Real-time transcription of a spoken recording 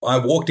I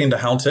walked into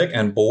Haltech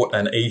and bought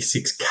an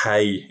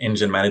E6K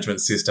engine management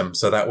system.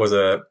 So that was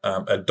a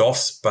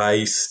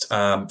DOS-based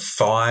 5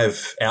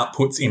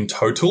 outputs in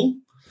total.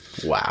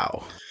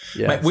 Wow.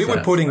 Yeah, mate, we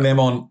were putting them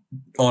on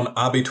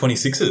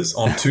RB26s,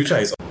 on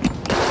 2Js.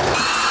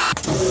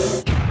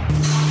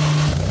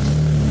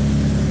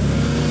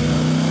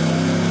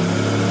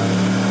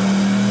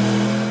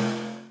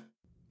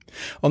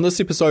 On this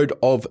episode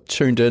of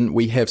Tuned In,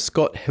 we have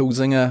Scott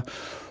Hilzinger,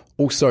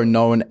 also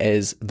known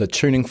as the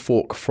Tuning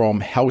Fork from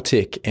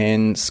Haltech,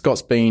 and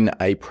Scott's been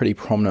a pretty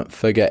prominent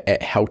figure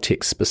at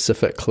Haltech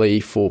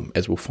specifically for,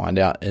 as we'll find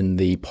out in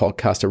the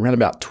podcast, around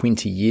about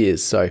 20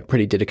 years, so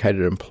pretty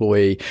dedicated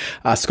employee.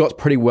 Scott's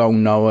pretty well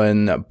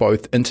known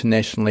both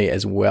internationally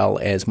as well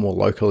as more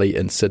locally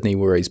in Sydney,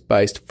 where he's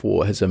based,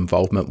 for his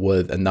involvement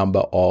with a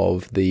number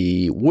of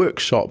the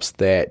workshops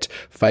that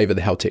favour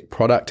the Haltech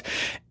product.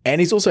 And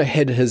he's also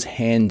had his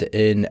hand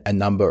in a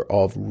number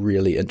of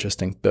really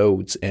interesting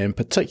builds. And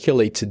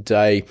particularly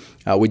today,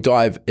 we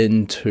dive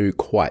into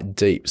quite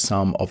deep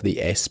some of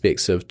the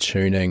aspects of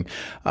tuning,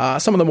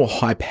 some of the more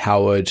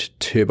high-powered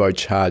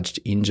turbocharged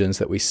engines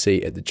that we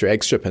see at the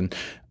drag strip. And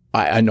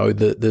I know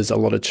that there's a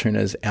lot of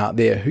tuners out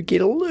there who get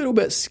a little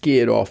bit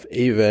scared off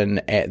even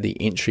at the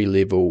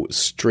entry-level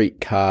street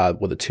car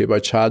with a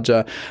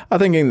turbocharger,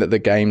 thinking that the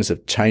games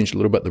have changed a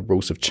little bit, the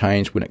rules have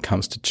changed when it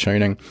comes to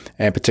tuning,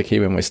 and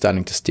particularly when we're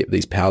starting to step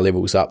these power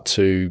levels up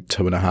to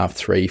 2.5,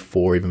 3,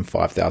 4, even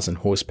 5,000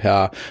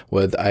 horsepower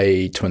with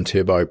a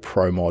twin-turbo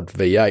Pro Mod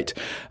V8.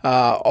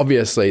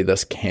 Obviously,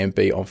 this can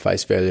be on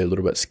face value a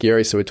little bit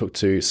scary, so we talked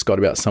to Scott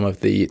about some of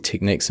the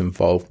techniques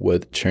involved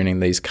with tuning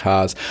these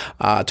cars,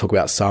 talk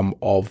about some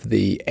of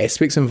the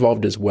aspects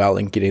involved as well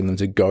in getting them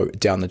to go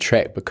down the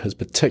track, because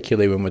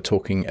particularly when we're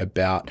talking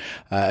about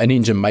an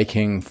engine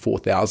making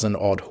 4,000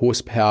 odd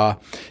horsepower,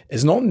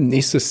 it's not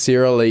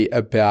necessarily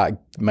about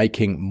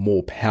making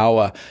more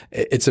power.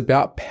 It's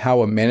about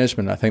power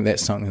management. I think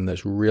that's something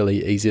that's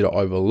really easy to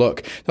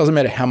overlook. It doesn't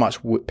matter how much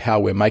power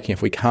we're making.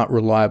 If we can't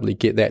reliably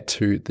get that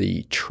to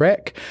the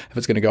track, if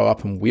it's going to go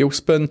up in wheel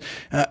spin,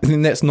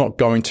 then that's not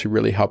going to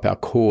really help our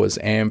cause.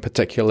 And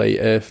particularly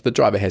if the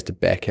driver has to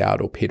back out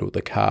or pedal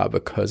the car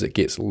because it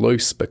gets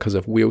loose because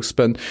of wheel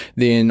spin,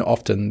 then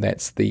often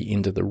that's the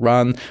end of the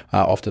run.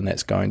 Often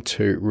that's going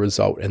to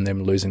result in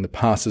them losing the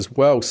pass as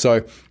well.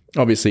 So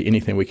obviously,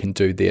 anything we can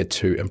do there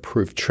to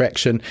improve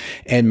traction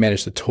and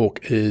manage the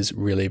torque is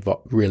really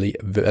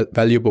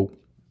valuable.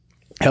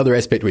 Other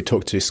aspect we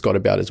talked to Scott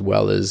about as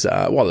well is,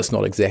 while it's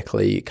not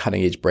exactly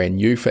cutting edge brand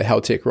new for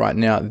Haltech right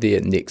now, their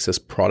Nexus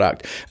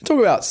product. Talk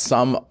about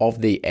some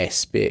of the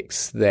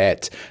aspects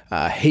that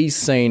he's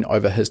seen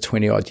over his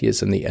 20 odd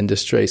years in the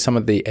industry, some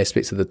of the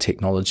aspects of the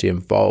technology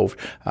involved,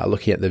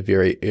 looking at the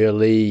very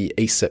early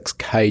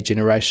E6K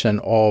generation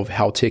of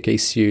Haltech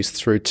ECUs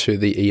through to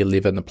the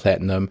E11, the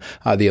Platinum,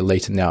 the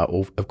Elite, and now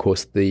of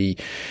course the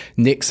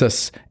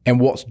Nexus, and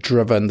what's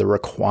driven the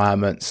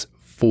requirements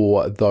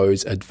for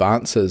those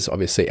advances.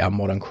 Obviously, our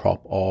modern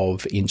crop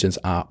of engines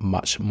are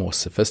much more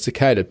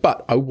sophisticated,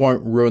 but I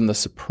won't ruin the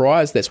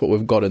surprise. That's what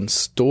we've got in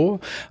store.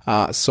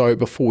 So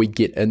before we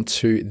get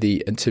into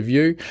the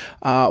interview,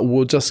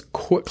 we'll just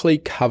quickly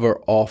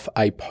cover off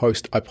a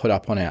post I put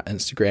up on our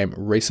Instagram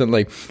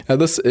recently.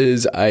 This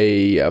is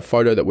a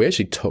photo that we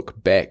actually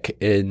took back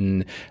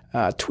in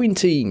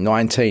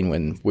 2019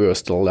 when we were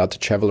still allowed to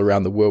travel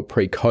around the world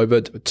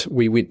pre-COVID.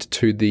 We went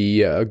to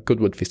the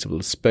Goodwood Festival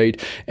of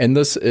Speed, and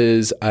this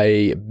is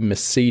a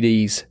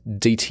Mercedes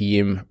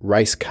DTM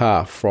race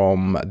car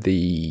from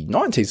the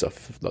 90s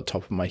off the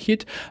top of my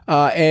head.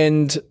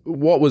 And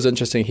what was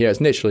interesting here is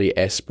naturally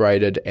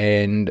aspirated,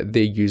 and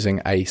they're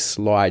using a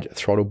slide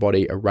throttle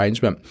body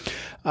arrangement.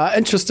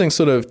 Interesting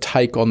sort of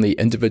take on the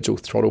individual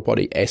throttle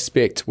body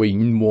aspect. We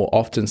more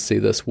often see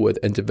this with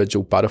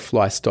individual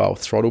butterfly style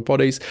throttle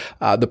bodies.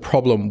 The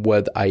problem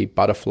with a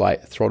butterfly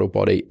throttle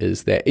body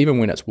is that even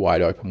when it's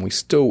wide open, we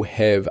still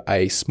have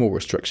a small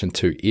restriction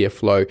to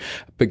airflow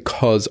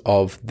because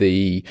of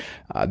the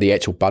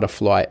actual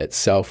butterfly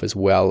itself, as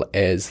well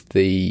as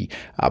the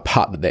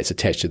part that's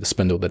attached to the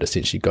spindle that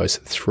essentially goes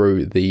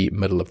through the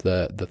middle of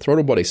the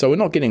throttle body. So we're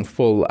not getting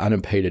full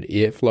unimpeded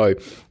airflow.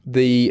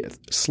 The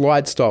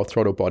slide style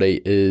throttle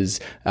body is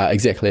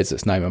exactly as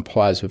its name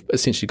implies. We've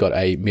essentially got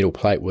a metal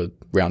plate with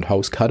round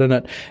holes cut in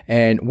it,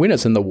 and when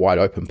it's in the wide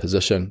open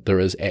position, there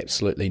is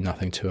absolutely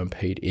nothing to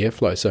impede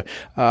airflow. So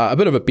a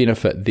bit of a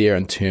benefit there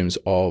in terms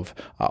of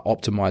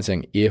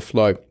optimizing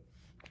airflow.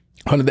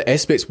 One of the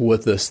aspects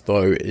with this,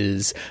 though,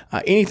 is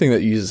anything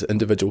that uses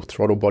individual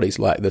throttle bodies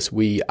like this,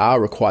 we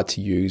are required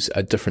to use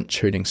a different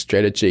tuning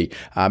strategy.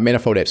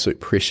 Manifold absolute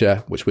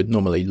pressure, which we'd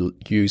normally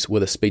use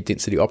with a speed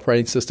density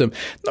operating system,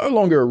 no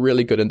longer a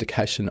really good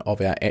indication of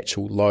our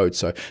actual load.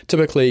 So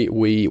typically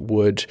we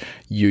would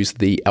use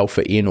the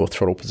alpha N or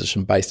throttle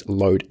position based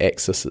load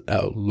axis,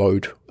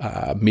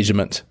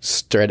 measurement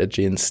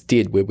strategy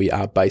instead, where we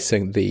are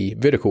basing the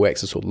vertical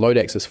axis or load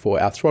axis for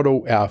our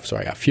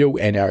fuel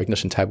and our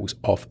ignition tables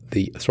off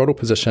the throttle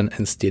position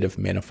instead of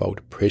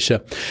manifold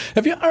pressure.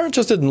 If you are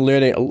interested in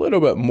learning a little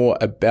bit more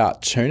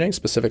about tuning,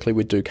 specifically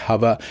we do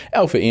cover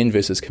alpha N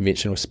versus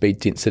conventional speed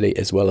density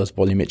as well as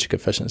volumetric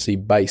efficiency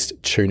based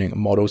tuning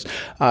models,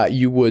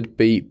 you would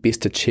be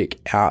best to check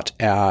out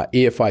our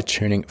EFI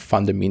Tuning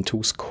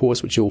Fundamentals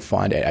course, which you'll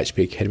find at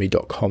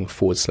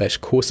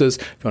hpacademy.com/courses.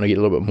 If you want to get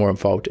a little bit more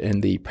involved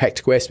in the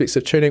practical aspects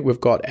of tuning,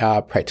 we've got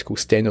our practical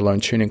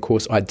standalone tuning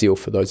course, ideal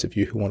for those of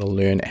you who want to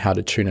learn how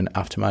to tune an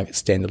aftermarket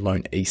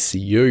standalone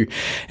ECU.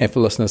 And for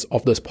listeners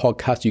of this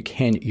podcast, you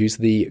can use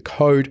the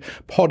code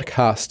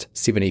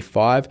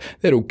podcast75.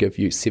 That'll give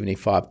you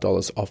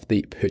 $75 off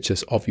the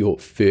purchase of your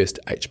first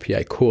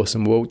HPA course,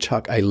 and we'll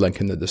chuck a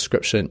link in the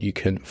description you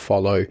can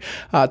follow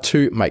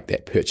to make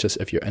that purchase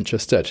if you're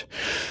interested.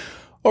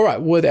 All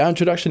right, with our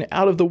introduction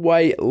out of the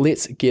way,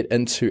 let's get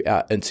into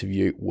our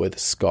interview with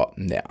Scott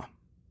now.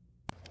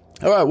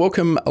 All right,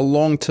 welcome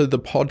along to the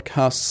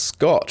podcast,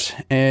 Scott.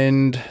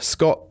 And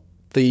Scott,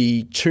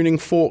 the tuning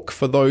fork,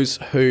 for those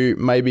who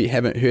maybe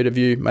haven't heard of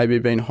you, maybe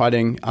been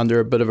hiding under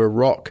a bit of a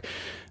rock,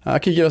 can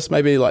you give us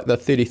maybe like the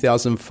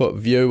 30,000 foot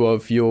view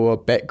of your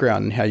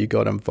background and how you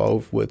got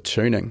involved with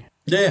tuning?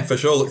 Yeah, for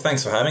sure. Look,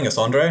 thanks for having us,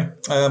 Andre.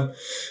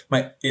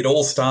 Mate, it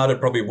all started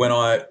probably when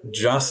I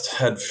just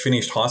had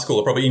finished high school,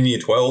 or probably in year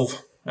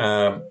 12.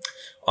 I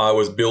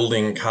was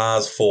building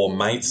cars for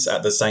mates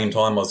at the same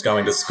time I was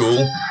going to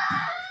school.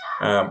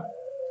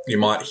 You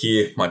might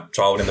hear my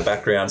child in the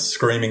background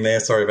screaming there.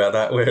 Sorry about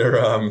that.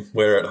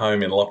 We're at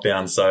home in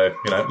lockdown, so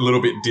a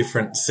little bit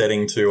different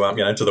setting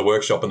to to the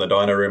workshop and the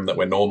dyno room that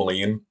we're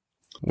normally in.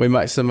 We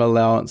make some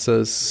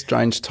allowances.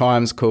 Strange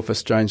times call for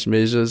strange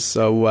measures.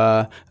 So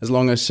as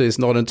long as she's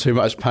not in too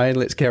much pain,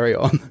 let's carry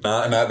on.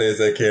 No, there's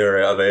a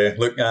carer out there.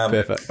 Look,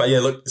 perfect. But yeah,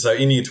 look. So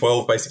in year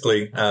 12,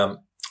 basically, I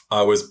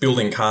was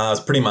building cars,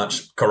 pretty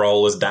much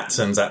Corollas,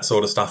 Datsuns, that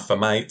sort of stuff for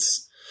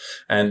mates,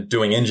 and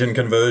doing engine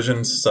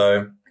conversions.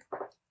 So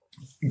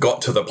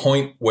got to the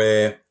point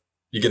where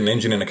you get an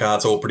engine in a car,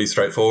 it's all pretty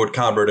straightforward.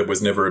 Carburetor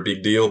was never a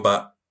big deal,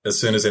 but as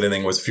soon as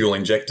anything was fuel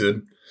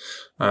injected,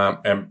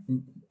 and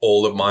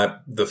all of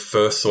the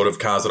first sort of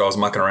cars that I was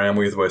mucking around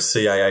with were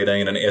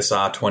CA18 and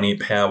SR20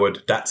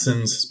 powered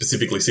Datsuns,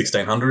 specifically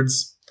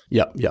 1600s.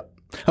 Yep.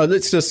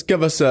 Let's just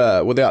give us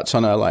without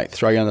trying to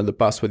throw you under the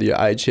bus with your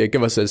age here,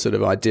 give us a sort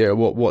of idea.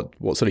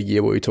 What sort of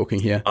year were we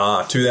talking here?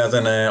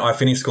 2000. I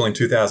finished school in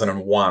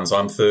 2001, so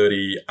I'm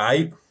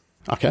 38.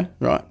 Okay,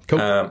 right,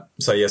 cool.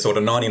 So yeah, sort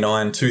of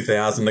 99,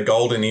 2000, the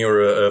golden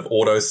era of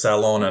auto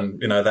salon,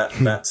 and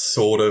that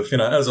sort of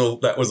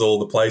that was all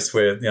the place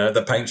where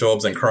the paint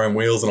jobs and chrome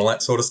wheels and all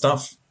that sort of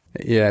stuff.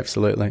 Yeah,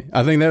 absolutely.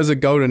 I think there was a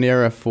golden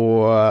era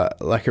for a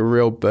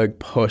real big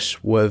push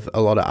with a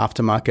lot of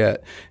aftermarket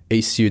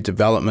ECU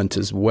development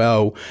as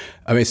well.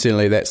 I mean,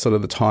 certainly that's sort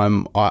of the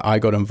time I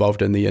got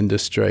involved in the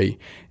industry,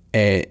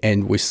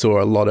 and we saw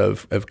a lot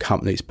of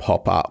companies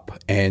pop up,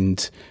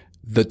 and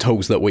the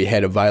tools that we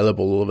had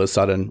available all of a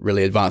sudden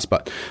really advanced,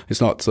 but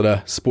let's not sort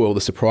of spoil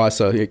the surprise.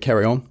 So yeah,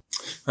 carry on.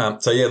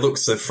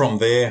 So from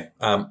there,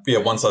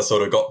 once I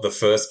sort of got the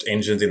first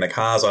engines in the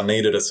cars, I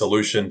needed a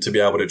solution to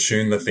be able to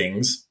tune the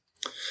things.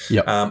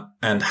 Yep.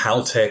 And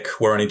Haltech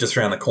were only just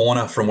around the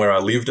corner from where I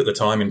lived at the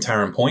time in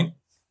Tarrant Point.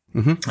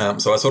 Mm-hmm.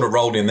 So I sort of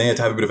rolled in there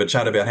to have a bit of a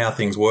chat about how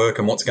things work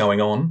and what's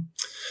going on,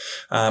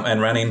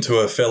 and ran into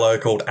a fellow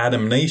called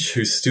Adam Niche,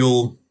 who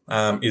still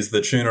is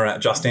the tuner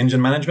at Just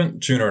Engine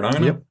Management, tuner and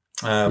owner. Yep.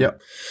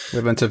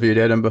 We've interviewed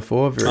Adam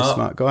before, very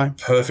smart guy.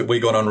 Perfect.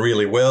 We got on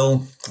really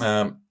well.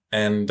 So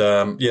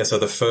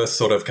the first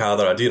sort of car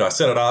that I did, I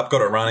set it up,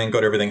 got it running,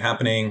 got everything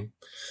happening,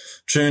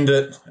 tuned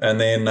it,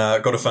 and then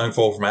got a phone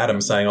call from Adam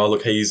saying, oh,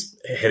 look, he's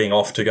heading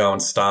off to go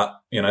and start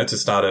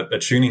a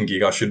tuning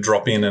gig. I should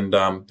drop in and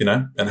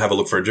and have a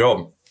look for a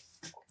job.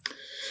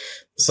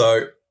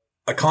 So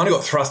I kind of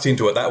got thrust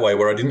into it that way,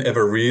 where I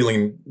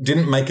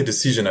didn't make a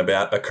decision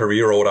about a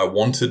career or what I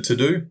wanted to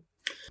do.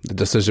 The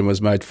decision was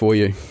made for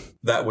you.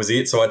 That was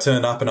it. So I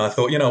turned up and I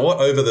thought, you know what,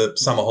 over the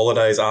summer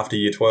holidays after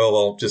year 12,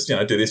 I'll just,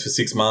 do this for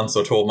 6 months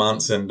or 12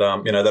 months and,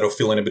 that'll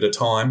fill in a bit of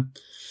time.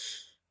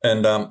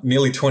 And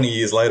nearly 20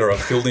 years later, I've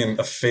filled in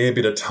a fair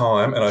bit of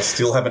time and I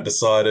still haven't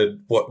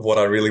decided what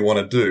I really want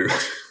to do.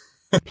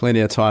 Plenty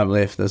of time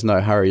left. There's no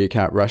hurry. You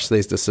can't rush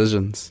these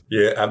decisions.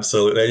 Yeah,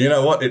 absolutely. And you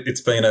know what?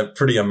 It's been a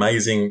pretty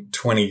amazing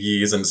 20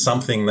 years and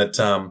something that,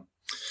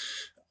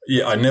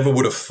 I never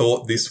would have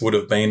thought this would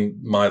have been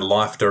my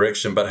life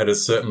direction, but it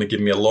has certainly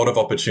given me a lot of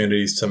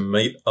opportunities to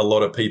meet a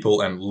lot of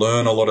people and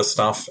learn a lot of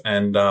stuff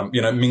and,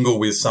 mingle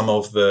with some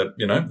of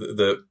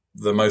the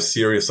most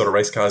serious sort of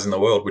race cars in the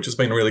world, which has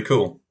been really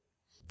cool.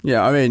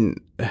 Yeah, I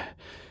mean,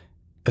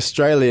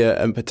 Australia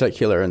in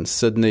particular and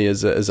Sydney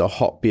is a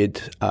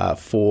hotbed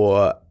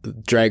for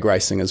drag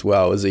racing as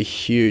well. There's a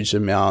huge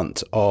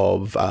amount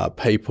of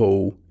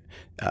people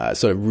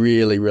sort of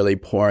really, really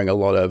pouring a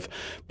lot of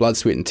blood,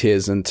 sweat and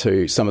tears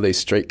into some of these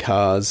street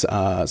cars,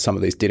 some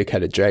of these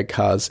dedicated drag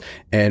cars,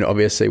 and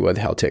obviously with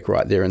Haltech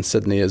right there in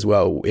Sydney as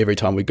well. Every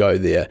time we go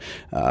there,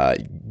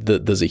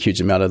 there's a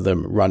huge amount of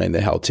them running the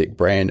Haltech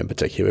brand. In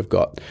particular, we've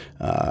got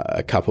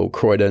a couple,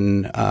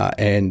 Croydon,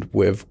 and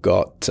we've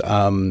got...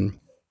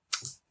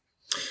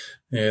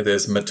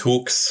 there's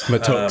Matux.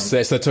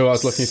 That's the two I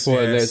was looking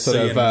for. Yeah, There's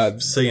sort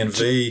of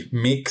C&V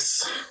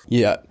mix.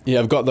 Yeah,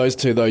 I've got those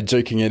two though,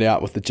 duking it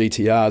out with the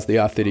GTRs, the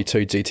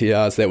R32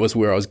 GTRs. That was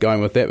where I was going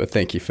with that, but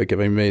thank you for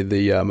giving me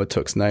the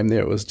Matux name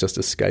there. It was just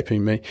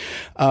escaping me.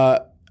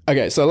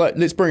 Okay, so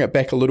let's bring it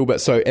back a little bit.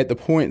 So at the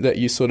point that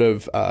you sort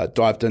of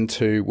dived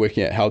into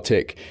working at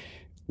Haltech,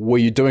 were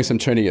you doing some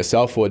tuning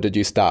yourself, or did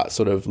you start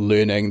sort of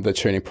learning the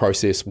tuning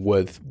process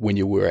when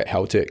you were at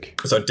Haltech?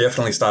 So I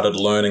definitely started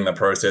learning the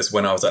process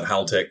when I was at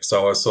Haltech.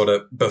 So I was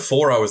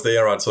before I was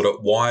there, I'd sort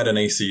of wired an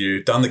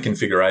ECU, done the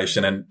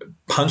configuration and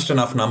punched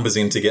enough numbers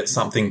in to get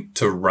something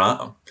to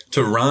run,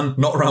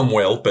 not run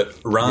well, but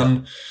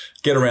run,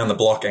 get around the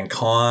block and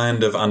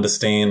kind of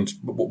understand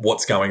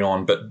what's going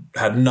on, but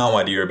had no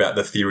idea about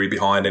the theory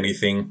behind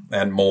anything,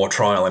 and more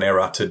trial and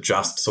error to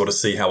just sort of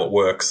see how it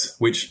works,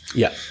 which...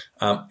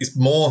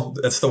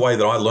 that's the way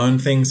that I learn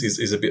things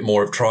is a bit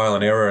more of trial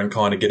and error and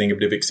kind of getting a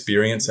bit of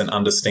experience and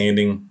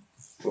understanding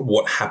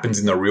what happens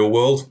in the real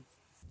world.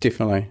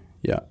 Definitely.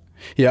 Yeah.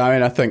 I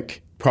mean, I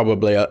think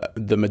probably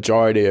the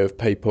majority of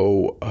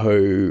people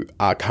who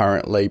are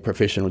currently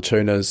professional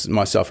tuners,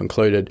 myself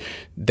included,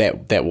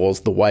 that was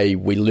the way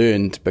we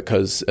learned,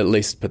 because at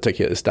least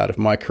particularly at the start of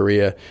my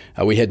career,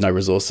 we had no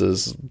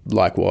resources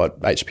like what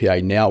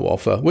HPA now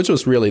offer, which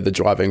was really the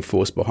driving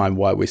force behind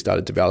why we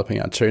started developing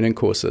our tuning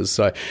courses.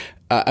 So,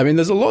 I mean,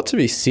 there's a lot to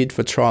be said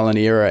for trial and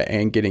error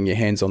and getting your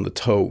hands on the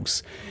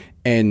tools.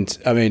 And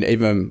I mean,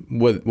 even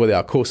with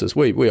our courses,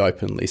 we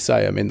openly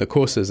say, I mean, the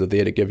courses are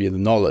there to give you the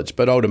knowledge,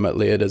 but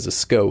ultimately it is a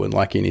skill, and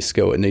like any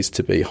skill, it needs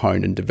to be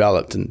honed and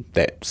developed, and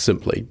that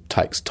simply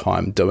takes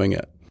time doing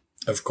it.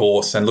 Of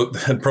course. And look,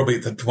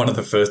 probably one of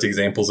the first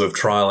examples of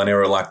trial and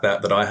error like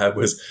that I had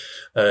was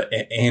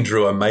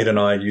Andrew, a mate, and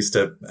I used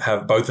to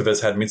have, both of us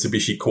had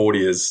Mitsubishi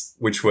Cordias,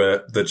 which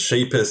were the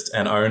cheapest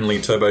and only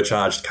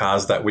turbocharged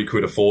cars that we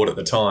could afford at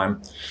the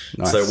time.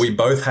 Nice. So we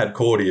both had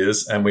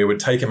Cordias, and we would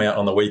take them out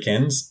on the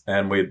weekends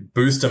and we'd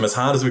boost them as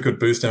hard as we could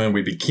boost them, and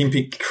we'd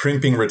be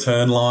crimping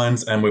return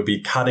lines, and we'd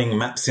be cutting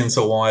map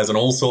sensor wires and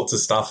all sorts of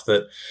stuff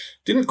that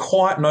didn't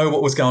quite know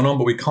what was going on,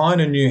 but we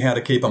kind of knew how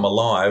to keep them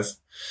alive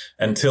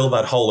until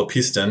that hole a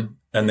piston.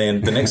 And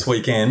then the next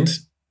weekend,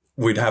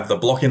 we'd have the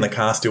block in the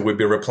car still. We'd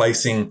be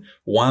replacing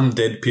one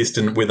dead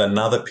piston with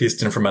another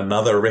piston from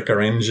another wrecker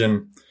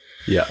engine.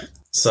 Yeah.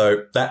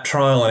 So that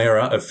trial and error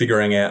of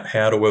figuring out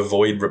how to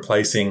avoid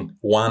replacing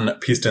one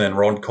piston and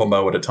rod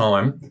combo at a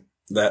time,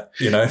 that,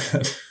 you know...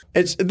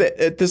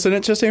 There's an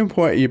interesting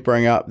point you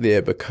bring up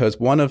there, because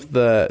one of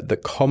the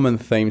common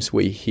themes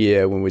we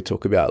hear when we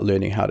talk about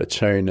learning how to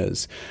tune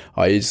is,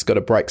 you just got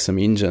to break some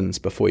engines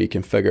before you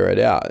can figure it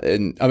out.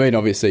 And I mean,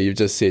 obviously, you've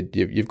just said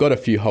you've got a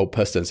few whole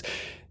pistons.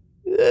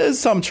 There's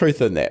some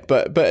truth in that,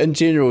 but in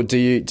general, do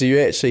you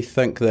actually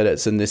think that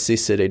it's a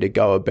necessity to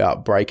go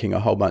about breaking a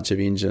whole bunch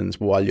of engines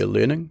while you're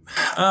learning?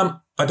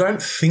 I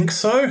don't think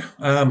so.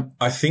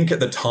 I think at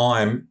the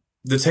time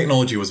the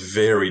technology was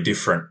very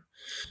different.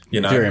 You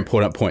know, very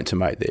important point to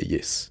make there.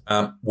 Yes,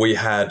 we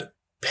had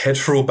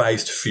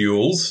petrol-based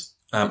fuels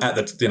at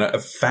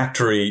the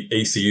factory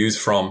ECUs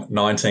from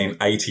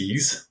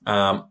 1980s,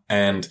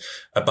 and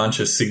a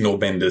bunch of signal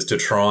benders to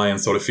try and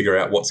sort of figure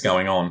out what's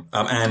going on,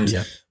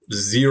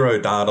 zero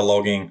data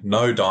logging,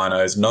 no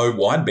dynos, no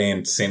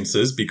wideband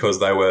sensors,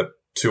 because they were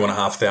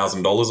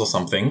 $2,500 or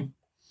something.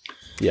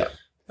 Yeah.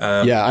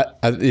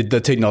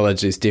 The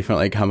technology's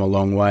definitely come a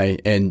long way,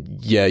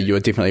 and you were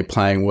definitely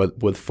playing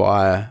with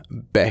fire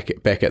back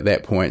at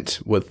that point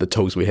with the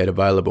tools we had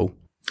available.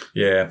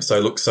 Yeah.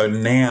 So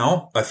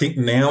now, I think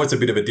now it's a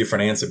bit of a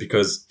different answer,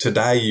 because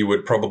today you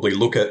would probably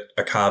look at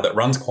a car that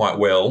runs quite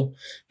well,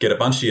 get a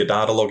bunch of your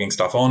data logging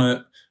stuff on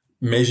it,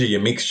 measure your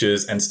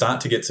mixtures, and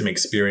start to get some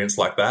experience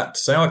like that.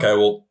 Say, okay,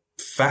 well,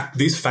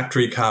 this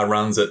factory car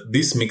runs at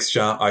this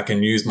mixture. I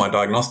can use my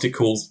diagnostic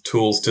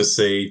tools to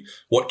see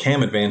what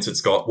cam advance it's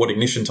got, what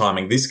ignition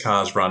timing this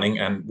car's running,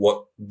 and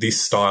what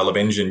this style of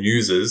engine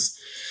uses,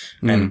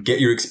 and get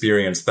your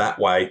experience that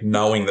way,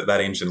 knowing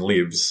that engine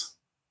lives.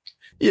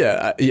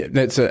 Yeah,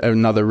 that's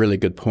another really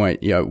good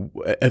point. You know,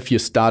 if you're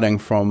starting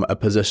from a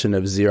position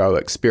of zero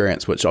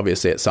experience, which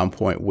obviously at some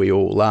point we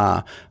all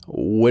are,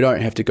 we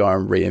don't have to go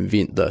and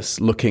reinvent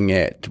this. Looking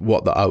at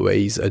what the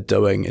OEs are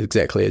doing,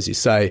 exactly as you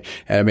say,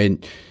 and I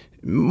mean,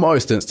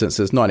 most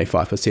instances,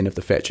 95% of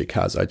the factory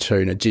cars I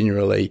tune are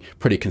generally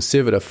pretty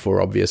conservative for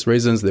obvious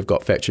reasons. They've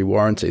got factory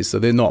warranties, so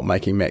they're not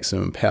making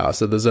maximum power.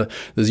 So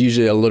there's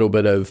usually a little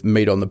bit of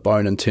meat on the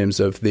bone in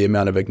terms of the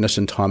amount of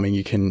ignition timing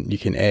you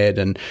can add,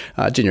 and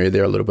generally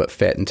they're a little bit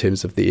fat in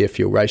terms of the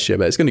air-fuel ratio,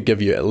 but it's going to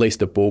give you at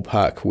least a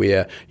ballpark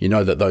where you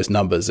know that those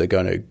numbers are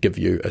going to give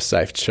you a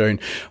safe tune.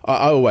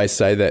 I always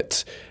say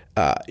that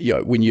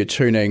when you're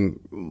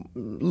tuning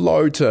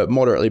low to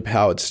moderately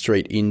powered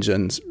street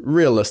engines,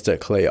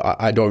 realistically,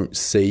 I don't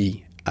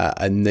see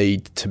a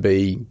need to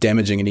be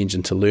damaging an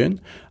engine to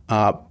learn.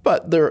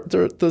 But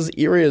there's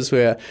areas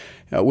where,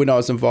 when I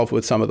was involved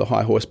with some of the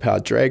high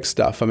horsepower drag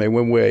stuff, I mean,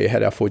 when we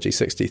had our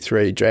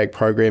 4G63 drag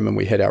program and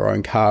we had our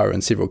own car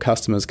and several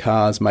customers'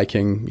 cars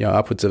making,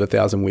 upwards of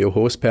 1,000 wheel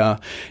horsepower,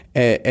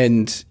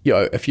 and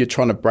if you're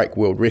trying to break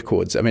world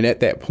records, I mean,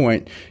 at that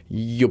point,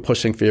 you're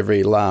pushing for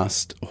every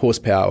last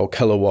horsepower or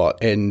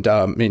kilowatt, and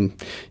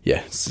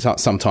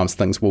sometimes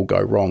things will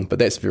go wrong, but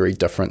that's very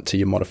different to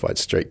your modified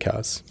street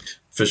cars.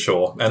 For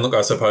sure. And look,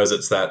 I suppose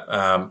it's that,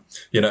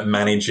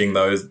 managing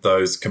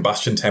those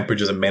combustion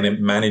temperatures and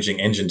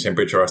managing engine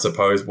temperature, I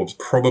suppose, was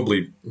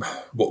probably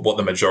what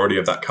the majority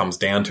of that comes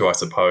down to, I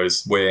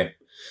suppose, where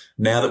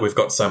now that we've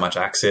got so much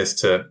access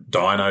to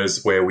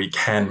dynos where we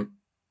can,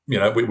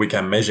 we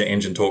can measure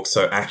engine torque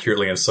so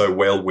accurately and so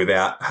well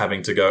without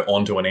having to go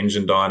onto an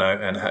engine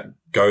dyno and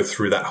go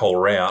through that whole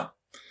route.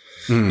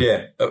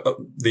 Yeah,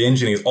 the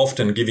engine is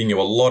often giving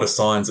you a lot of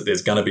signs that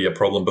there's going to be a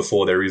problem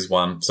before there is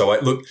one. So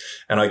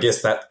I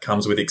guess that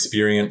comes with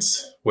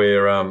experience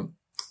where,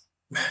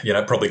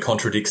 probably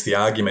contradicts the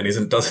argument,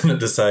 doesn't it,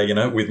 to say,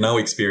 with no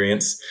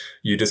experience,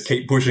 you just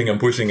keep pushing and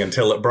pushing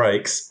until it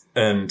breaks,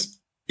 and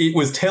it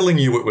was telling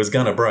you it was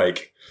going to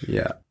break.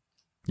 Yeah.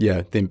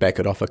 Yeah, then back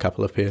it off a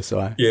couple of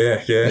PSI.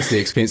 Yeah. That's the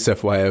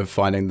expensive way of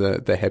finding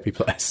the happy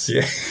place.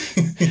 Yeah.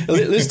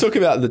 Let's talk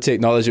about the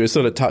technology. We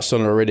sort of touched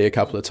on it already a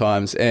couple of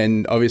times,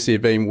 and obviously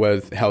you've been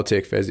with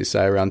Haltech for, as you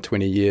say, around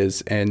 20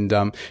 years. And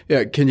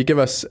can you give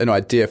us an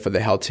idea for the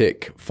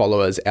Haltech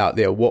followers out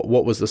there?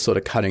 What was the sort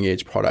of cutting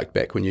edge product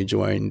back when you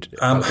joined?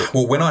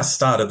 Well, when I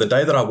started, the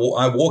day that I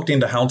walked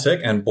into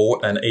Haltech and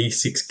bought an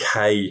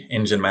E6K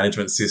engine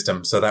management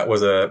system. So that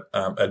was a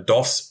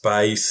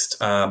DOS-based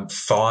 5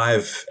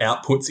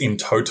 outputs in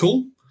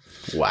total.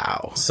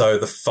 Wow. So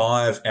the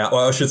 5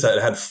 I should say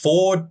it had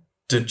 4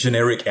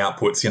 generic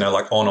outputs,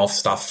 like on-off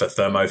stuff for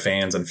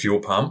thermofans and fuel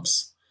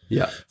pumps.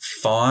 Yeah.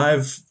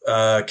 5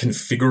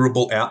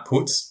 configurable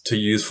outputs to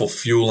use for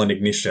fuel and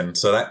ignition.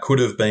 So that could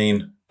have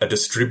been a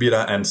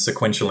distributor and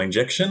sequential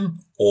injection,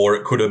 or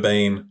it could have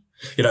been,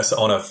 so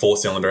on a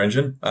 4-cylinder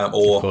engine,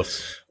 or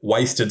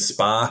wasted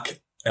spark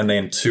and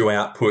then 2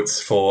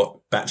 outputs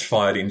for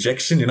batch-fired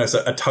injection,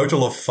 so a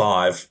total of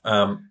 5.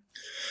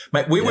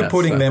 Mate, we were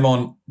putting them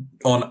on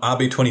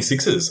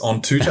RB26s,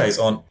 on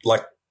 2Js, on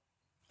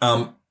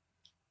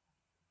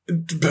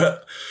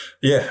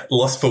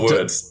lost for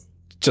words.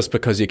 Just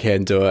because you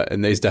can do it,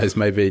 and these days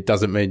maybe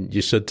doesn't mean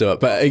you should do it.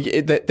 But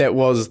that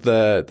was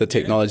the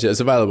technology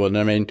that's available. And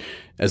I mean,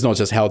 it's not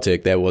just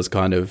Haltech. That was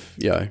kind of,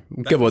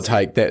 give or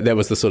take, that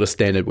was the sort of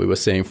standard we were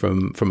seeing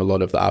from a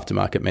lot of the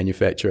aftermarket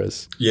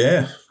manufacturers.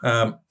 Yeah.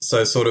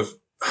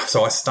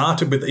 So I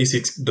started with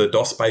the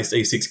DOS-based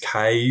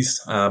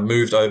E6Ks,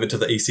 moved over to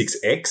the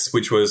E6X,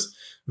 which was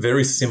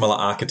very similar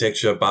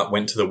architecture, but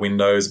went to the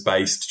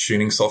Windows-based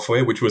tuning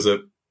software, which was a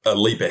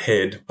leap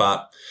ahead,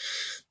 but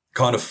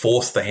kind of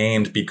forced the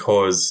hand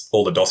because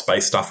all the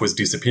DOS-based stuff was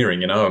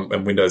disappearing,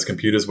 and Windows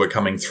computers were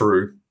coming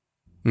through.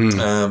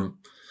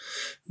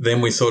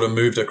 Then we sort of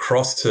moved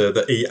across to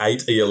the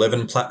E8,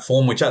 E11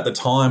 platform, which at the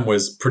time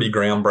was pretty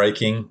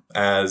groundbreaking,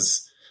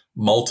 as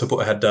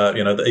multiple had, the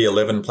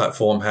E11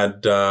 platform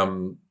had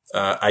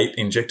 8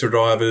 injector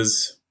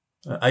drivers,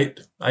 8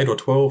 or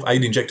 12,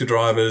 8 injector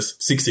drivers,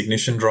 6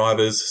 ignition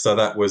drivers. So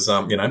that was,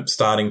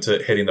 starting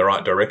to head in the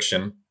right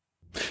direction.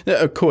 Now,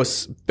 of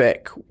course,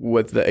 back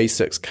with the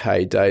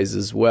E6K days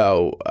as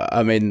well,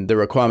 I mean, the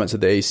requirements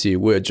of the ECU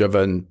were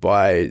driven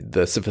by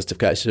the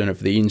sophistication of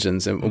the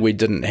engines, and we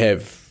didn't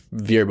have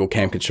variable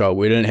cam control.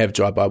 We didn't have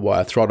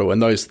drive-by-wire throttle,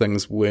 and those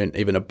things weren't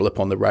even a blip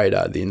on the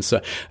radar then. So,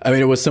 I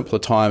mean, it was simpler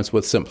times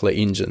with simpler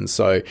engines.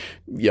 So,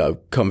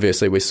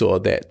 conversely, we saw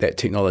that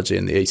technology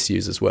in the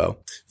ECUs as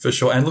well. For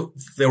sure. And look,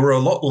 there were a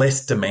lot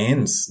less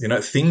demands.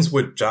 Things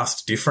were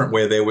just different,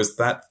 where there was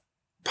that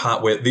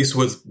part where this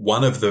was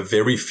one of the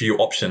very few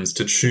options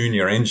to tune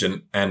your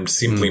engine and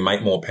simply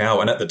make more power.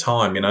 And at the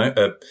time, an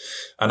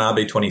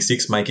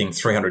RB26 making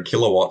 300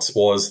 kilowatts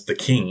was the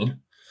king.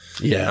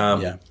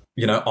 Yeah.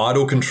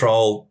 Idle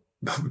control,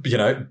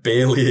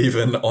 barely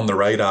even on the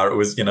radar. It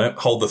was,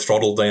 hold the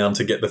throttle down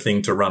to get the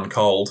thing to run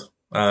cold.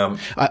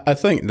 I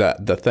think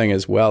that the thing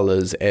as well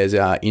is, as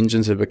our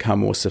engines have become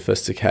more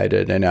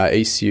sophisticated and our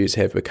ECUs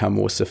have become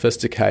more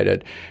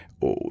sophisticated,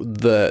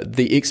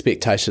 the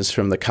expectations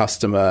from the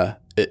customer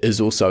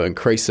is also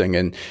increasing.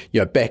 And,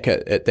 back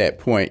at that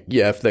point,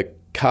 if the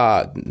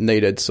car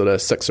needed sort of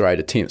 6 or 8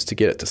 attempts to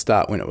get it to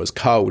start when it was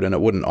cold, and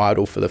it wouldn't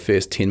idle for the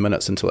first 10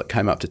 minutes until it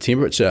came up to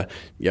temperature,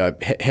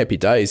 happy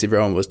days.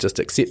 Everyone was just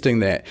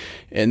accepting that.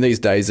 And these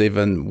days,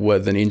 even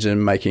with an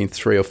engine making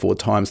 3 or 4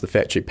 times the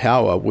factory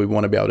power, we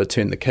want to be able to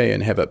turn the key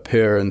and have it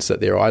purr and sit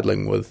there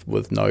idling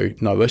with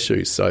no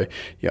issues. So,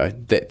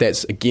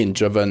 that's again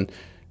driven,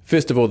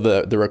 first of all,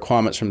 the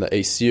requirements from the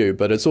ECU,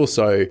 but it's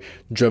also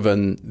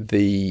driven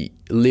the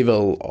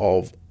level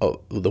of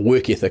the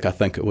work ethic, I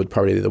think it would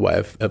probably be the way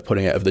of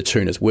putting it, of the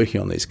tuners working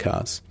on these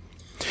cars.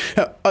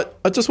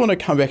 I just want to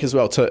come back as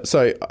well to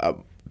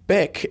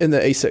back in the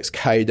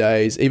E6K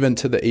days, even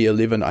to the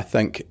E11, I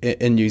think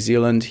in New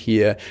Zealand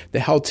here, the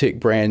Haltech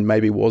brand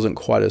maybe wasn't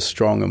quite as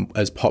strong and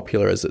as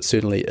popular as it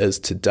certainly is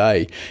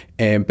today.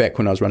 And back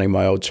when I was running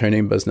my old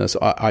tuning business,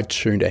 I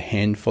tuned a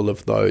handful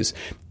of those.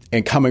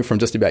 And coming from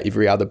just about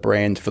every other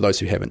brand, for those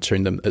who haven't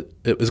tuned them,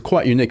 it was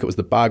quite unique. It was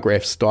the bar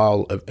graph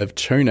style of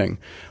tuning,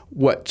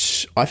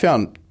 which I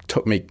found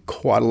took me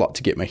quite a lot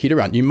to get my head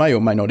around. You may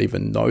or may not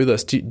even know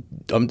this.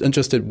 I'm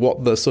interested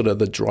what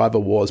the driver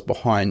was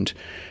behind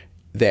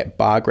that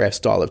bar graph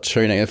style of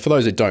tuning. And for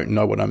those who don't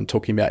know what I'm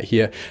talking about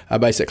here,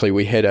 basically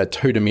we had a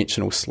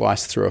two-dimensional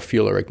slice through a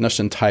fuel or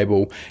ignition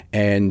table,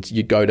 and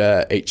you go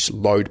to each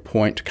load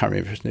point. Can't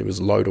remember if it was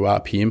load or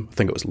RPM. I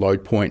think it was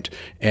load point,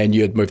 and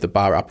you'd move the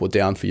bar up or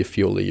down for your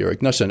fuel or your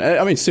ignition.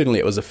 I mean, certainly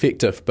it was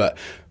effective, but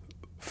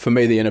for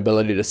me, the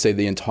inability to see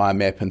the entire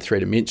map in 3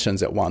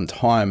 dimensions at one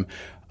time,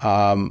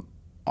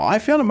 I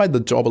found it made the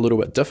job a little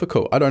bit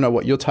difficult. I don't know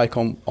what your take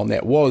on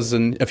that was,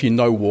 and if you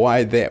know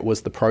why that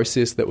was the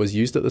process that was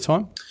used at the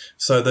time.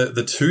 So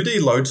the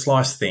 2D load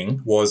slice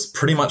thing was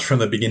pretty much from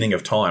the beginning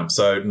of time.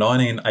 So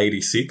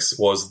 1986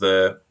 was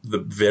the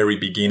very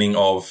beginning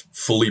of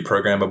fully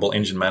programmable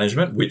engine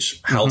management,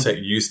 which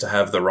Haltech used to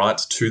have the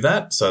rights to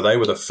that. So they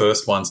were the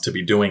first ones to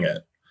be doing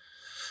it.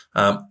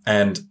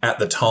 And at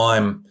the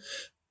time,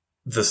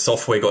 the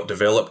software got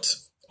developed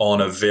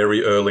on a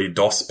very early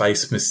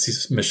DOS-based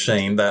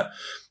machine that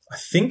I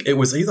think it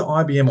was either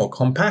IBM or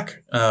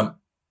Compaq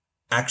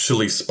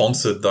actually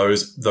sponsored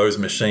those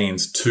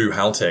machines to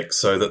Haltech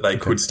so that they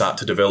could start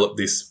to develop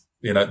this,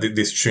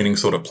 this tuning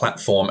sort of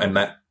platform and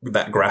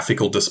that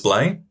graphical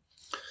display.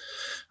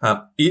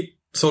 It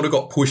sort of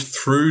got pushed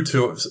through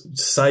to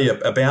say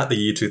about the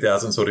year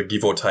 2000, sort of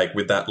give or take,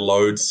 with that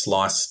load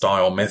slice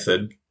style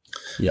method.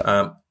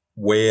 Yeah.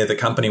 Where the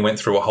company went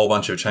through a whole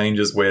bunch of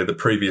changes, where the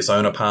previous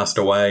owner passed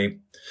away.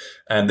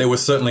 And there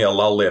was certainly a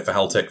lull there for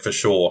Haltech for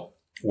sure,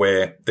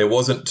 where there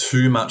wasn't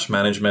too much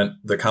management.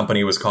 The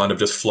company was kind of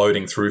just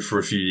floating through for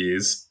a few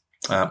years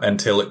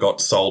until it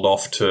got sold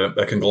off to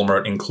a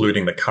conglomerate,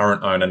 including the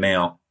current owner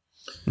now.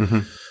 Mm-hmm.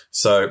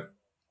 So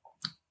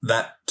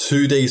that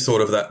 2D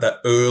sort of that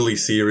early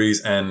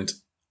series and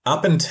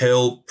up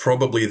until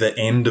probably the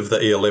end of the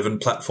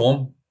E11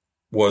 platform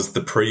was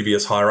the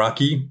previous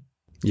hierarchy,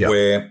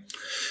 where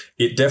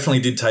it definitely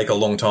did take a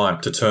long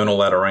time to turn all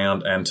that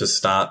around and to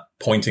start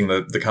pointing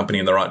the company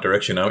in the right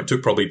direction. It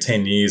took probably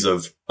 10 years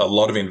of a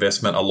lot of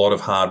investment, a lot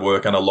of hard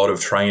work, and a lot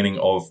of training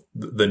of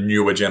the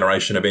newer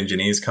generation of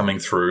engineers coming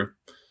through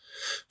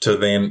to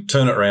then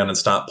turn it around and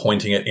start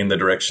pointing it in the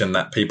direction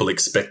that people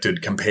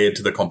expected compared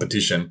to the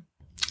competition.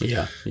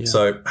 Yeah.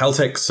 So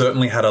Haltech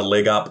certainly had a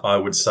leg up, I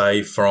would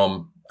say,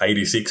 from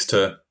 86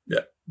 to,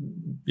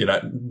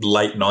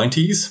 late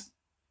 90s.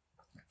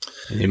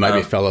 You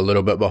maybe fell a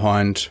little bit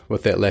behind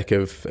with that lack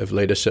of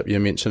leadership you're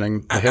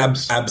mentioning,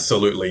 perhaps?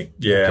 Absolutely,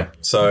 yeah. Okay.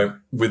 So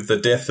with the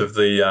death of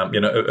the,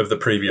 of the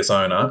previous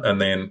owner, and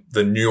then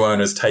the new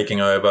owners taking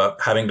over,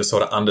 having to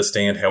sort of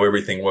understand how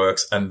everything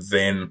works, and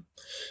then,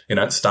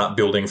 start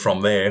building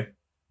from there.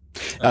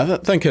 I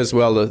think as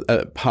well,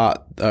 a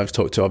part I've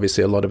talked to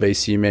obviously a lot of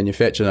ECU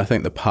manufacturers, and I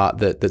think the part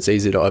that's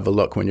easy to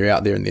overlook when you're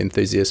out there in the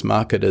enthusiast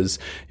market is,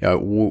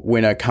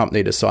 when a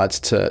company decides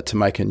to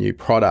make a new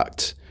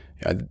product,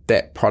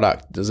 that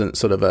product doesn't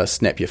sort of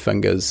snap your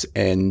fingers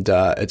and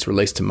it's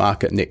released to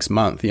market next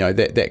month.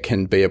 That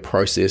can be a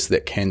process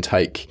that can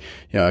take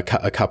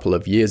a couple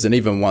of years. And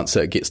even once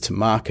it gets to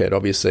market,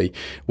 obviously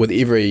with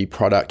every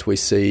product we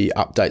see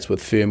updates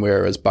with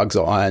firmware as bugs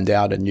are ironed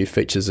out and new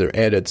features are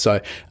added. So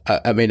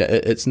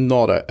it's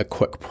not a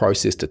quick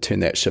process to turn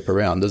that ship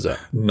around, is it?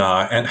 No,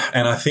 and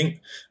I think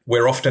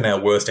we're often our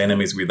worst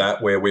enemies with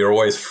that, where we're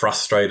always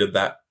frustrated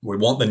that we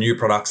want the new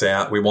products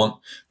out, we want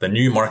the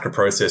new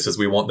microprocessors,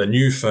 we want the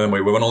new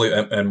firmware, we want all,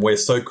 and we're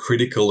so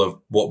critical of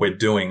what we're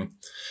doing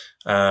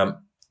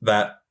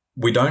that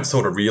we don't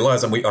sort of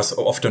realize, and we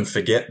often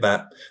forget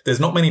that there's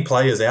not many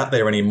players out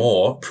there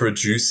anymore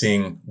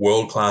producing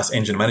world-class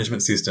engine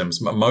management systems.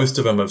 Most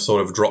of them have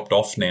sort of dropped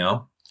off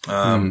now.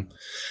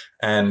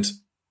 And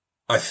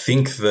I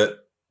think that,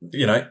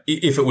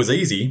 if it was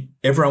easy,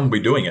 everyone would be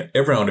doing it.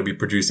 Everyone would be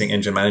producing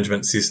engine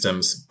management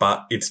systems,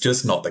 but it's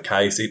just not the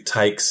case. It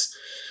takes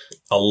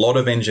a lot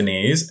of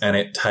engineers, and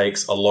it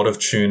takes a lot of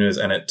tuners,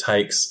 and it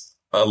takes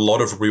a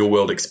lot of real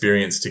world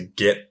experience to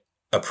get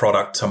a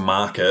product to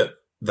market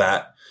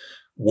that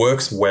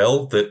works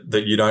well,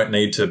 that you don't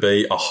need to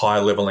be a high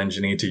level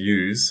engineer to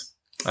use.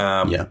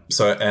 And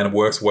it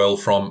works well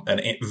from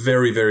a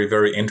very, very,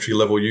 very entry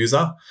level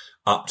user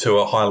up to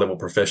a high level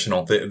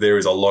professional. There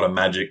is a lot of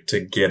magic to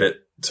get it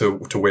to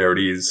where it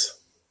is.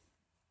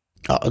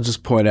 I'll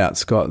just point out,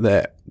 Scott,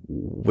 that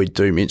we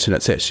do mention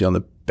it's actually on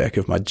the back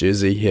of my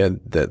jersey here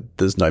that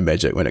there's no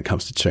magic when it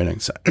comes to tuning.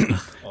 So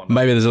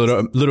maybe there's a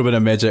little bit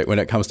of magic when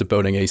it comes to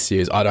building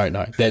ECUs. I don't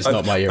know. That's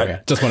not my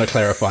area. Just want to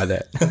clarify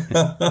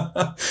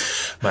that.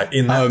 Mate,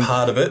 in that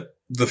part of it,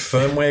 the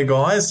firmware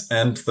guys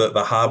and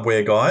the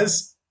hardware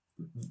guys,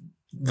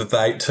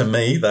 to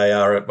me, they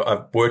are,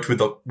 I've worked with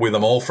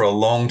them all for a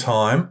long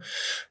time,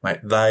 mate.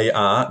 They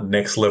are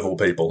next level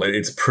people.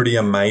 It's pretty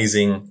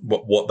amazing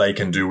what they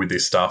can do with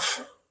this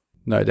stuff.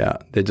 No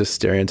doubt. They're just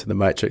staring into the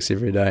matrix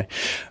every day.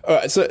 All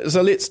right,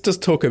 so let's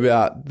just talk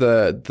about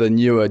the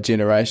newer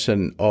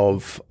generation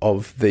of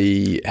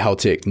the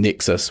Haltech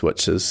Nexus,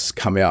 which has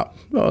come out.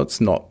 Well,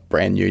 it's not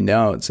brand new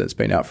now. It's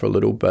been out for a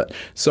little bit.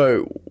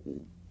 So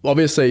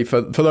obviously,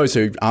 for those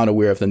who aren't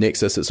aware of the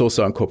Nexus, it's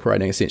also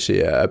incorporating essentially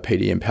a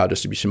PDM power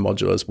distribution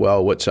module as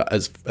well, which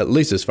is, at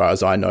least as far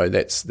as I know,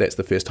 that's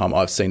the first time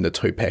I've seen the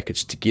two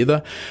packaged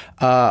together.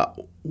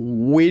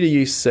 Where do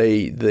you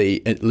see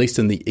at least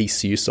in the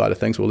ECU side of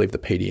things, we'll leave the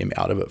PDM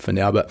out of it for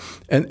now, but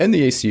in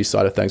the ECU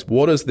side of things,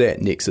 what is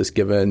that Nexus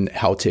given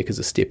Haltech as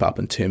a step up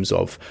in terms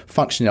of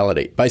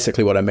functionality?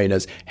 Basically what I mean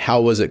is,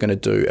 how is it going to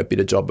do a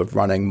better job of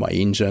running my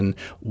engine?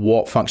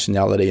 What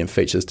functionality and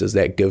features does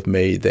that give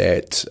me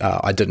that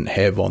I didn't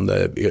have on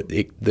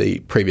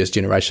the previous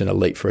generation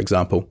Elite, for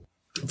example?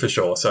 For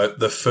sure. So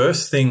the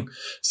first thing,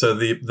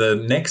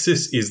 the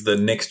Nexus is the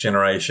next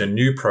generation,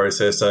 new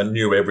processor,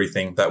 new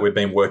everything that we've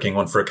been working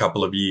on for a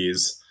couple of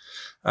years.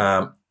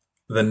 The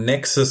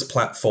Nexus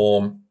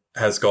platform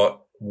has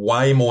got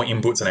way more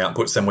inputs and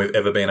outputs than we've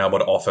ever been able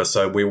to offer.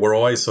 So we were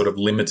always sort of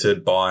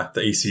limited by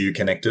the ECU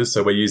connectors.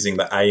 So we're using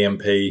the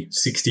AMP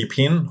 60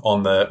 pin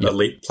on the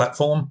Elite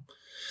platform.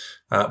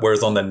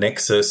 Whereas on the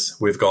Nexus,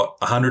 we've got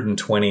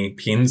 120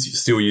 pins,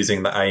 still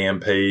using the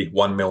AMP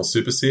 1mm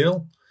Super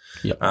Seal.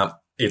 Yep.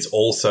 It's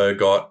also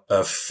got a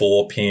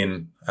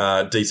 4-pin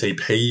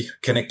DTP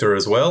connector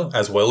as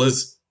well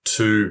as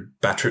two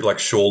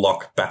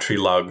Sure-Lock battery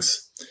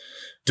lugs.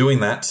 Doing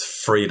that's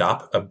freed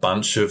up a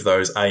bunch of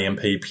those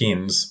AMP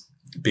pins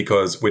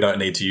because we don't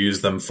need to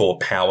use them for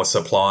power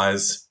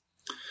supplies.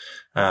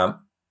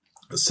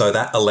 So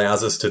that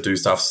allows us to do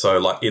stuff. So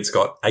like it's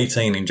got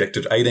 18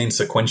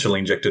 sequential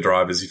injector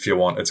drivers if you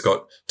want. It's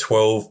got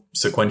 12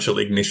 sequential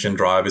ignition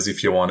drivers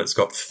if you want. It's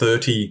got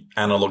 30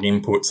 analog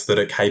inputs that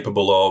are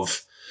capable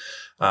of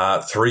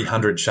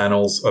 300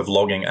 channels of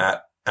logging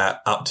at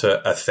up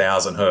to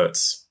 1,000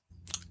 hertz.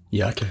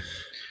 Yeah, okay.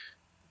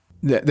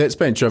 That's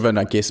been driven,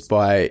 I guess,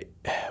 by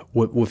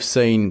we've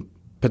seen,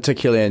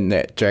 particularly in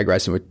that drag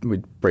racing we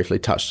briefly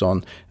touched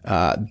on,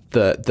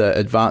 the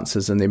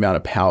advances in the amount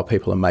of power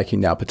people are making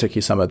now,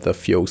 particularly some of the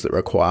fuels that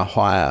require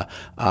higher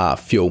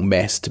fuel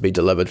mass to be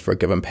delivered for a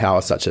given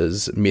power, such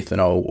as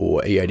methanol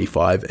or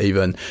E85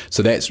 even.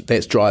 So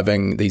that's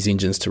driving these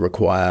engines to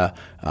require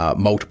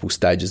multiple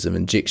stages of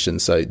injection.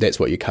 So that's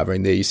what you're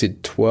covering there. You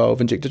said 12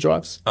 injector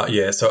drives?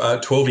 So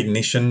 12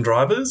 ignition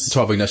drivers.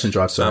 12 ignition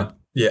drives, sorry.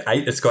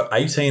 It's got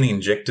 18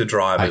 injector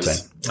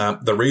drivers. 18.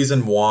 The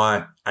reason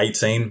why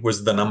 18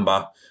 was the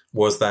number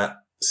was that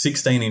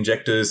 16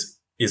 injectors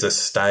is a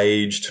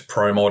staged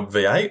ProMod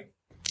V8.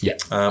 Yeah.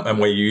 And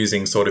we're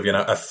using sort of,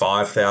 a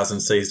 5,000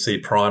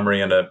 cc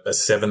primary and a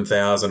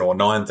 7,000 or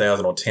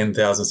 9,000 or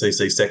 10,000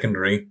 cc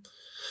secondary.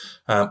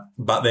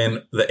 But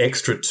then the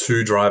extra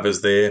two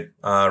drivers there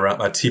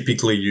are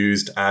typically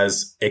used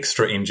as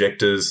extra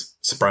injectors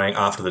spraying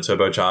after the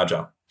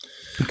turbocharger.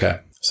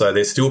 Okay. So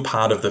they're still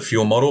part of the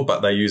fuel model,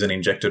 but they use an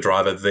injector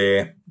driver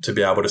there to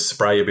be able to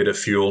spray a bit of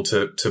fuel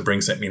to bring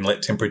some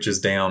inlet temperatures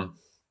down.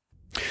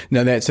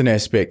 Now, that's an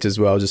aspect as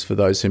well, just for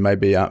those who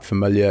maybe aren't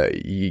familiar.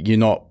 You're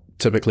not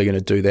typically going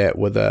to do that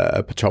with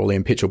a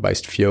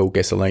petrol-based fuel,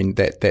 gasoline.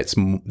 That's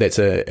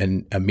a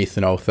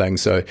methanol thing.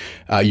 So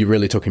you're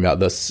really talking about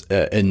this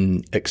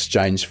in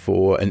exchange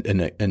for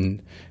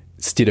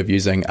instead of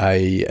using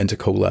a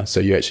intercooler. So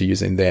you're actually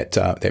using that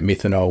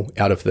methanol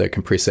out of the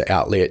compressor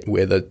outlet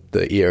where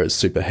the air is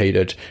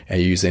superheated, and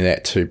you're using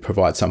that to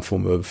provide some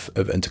form of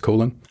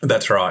intercooling.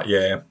 That's right,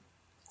 yeah.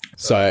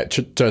 So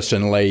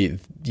traditionally,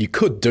 you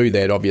could do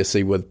that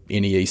obviously with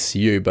any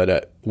ECU,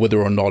 but whether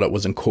or not it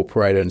was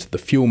incorporated into the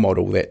fuel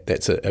model,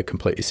 that's a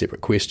completely separate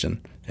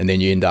question. And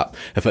then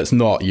if it's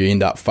not, you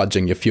end up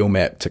fudging your fuel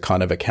map to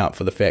kind of account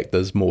for the fact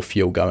there's more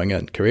fuel going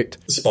in, correct?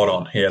 Spot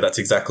on. Yeah, that's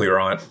exactly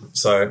right.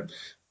 So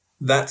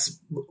that's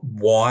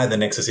why the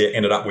Nexus here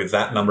ended up with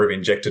that number of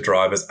injector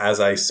drivers as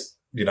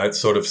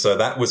so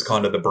that was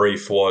kind of the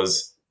brief,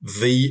 was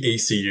the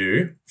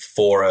ECU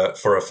for a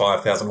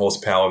 5,000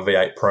 horsepower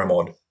V8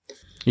 ProMod.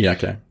 Yeah,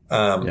 okay.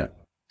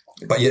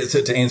 But yeah,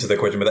 to answer the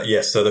question,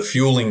 yes, so the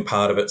fueling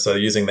part of it, so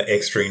using the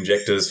extra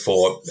injectors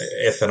for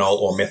ethanol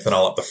or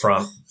methanol up the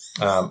front,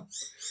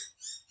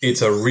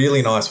 it's a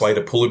really nice way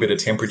to pull a bit of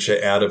temperature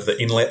out of the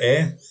inlet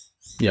air.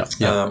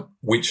 Yeah.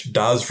 Which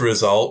does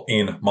result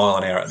in mile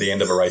an hour at the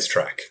end of a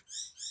racetrack.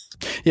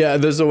 Yeah,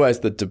 there's always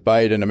the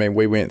debate, and I mean,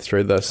 we went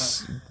through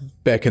this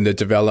back in the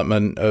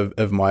development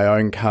of my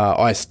own car.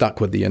 I stuck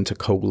with the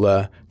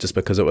intercooler just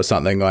because it was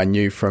something I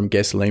knew from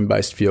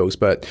gasoline-based fuels,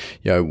 but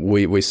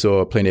we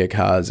saw plenty of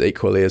cars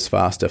equally as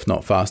fast, if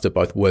not faster,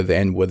 both with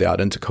and without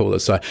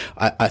intercoolers. So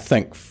I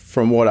think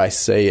from what I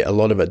see, a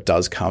lot of it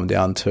does come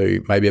down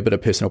to maybe a bit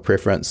of personal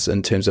preference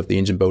in terms of the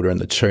engine builder and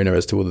the tuner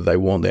as to whether they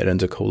want that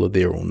intercooler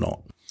there or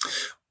not.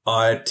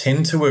 I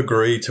tend to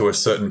agree to a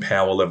certain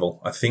power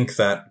level. I think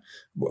that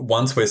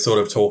once we're sort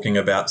of talking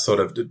about sort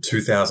of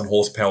 2,000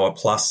 horsepower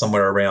plus,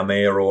 somewhere around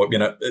there, or,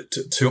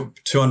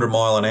 200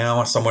 mile an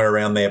hour, somewhere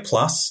around there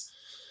plus,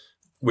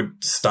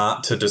 would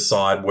start to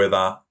decide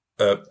whether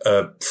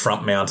a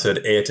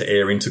front-mounted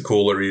air-to-air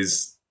intercooler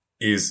is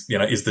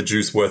the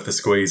juice worth the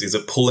squeeze? Is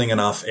it pulling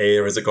enough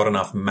air? Has it got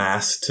enough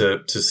mass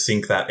to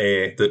sink that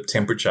air, the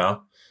temperature,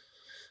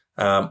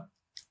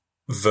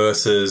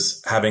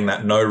 versus having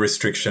that no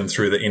restriction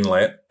through the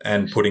inlet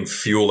and putting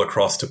fuel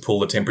across to pull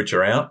the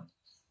temperature out?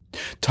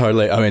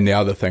 Totally. I mean, the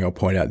other thing I'll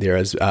point out there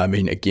is,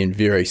 again,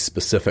 very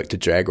specific to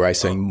drag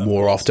racing.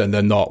 More often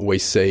than not, we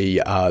see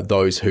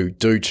those who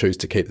do choose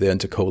to keep the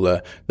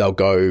intercooler, they'll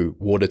go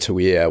water to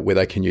air, where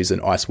they can use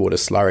an ice water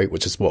slurry,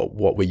 which is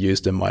what we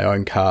used in my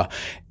own car.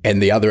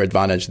 And the other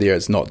advantage there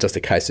is not just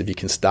a case of you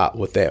can start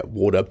with that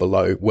water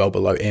well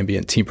below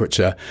ambient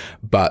temperature,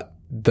 but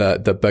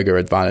the bigger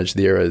advantage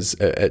there is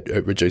it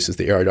reduces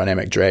the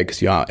aerodynamic drag,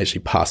 because you aren't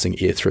actually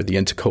passing air through the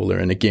intercooler.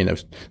 And again,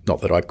 not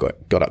that I've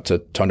got up to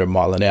 200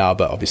 mile an hour,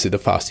 but obviously the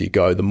faster you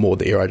go, the more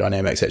the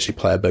aerodynamics actually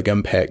play a big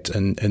impact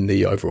in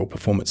the overall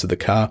performance of the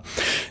car.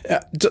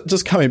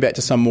 Just coming back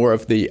to some more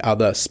of the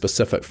other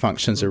specific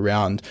functions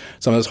around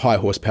some of this high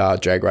horsepower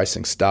drag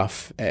racing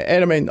stuff.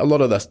 And I mean, a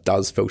lot of this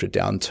does filter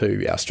down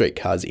to our street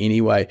cars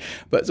anyway,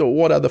 but so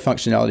what other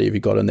functionality have you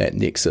got in that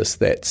Nexus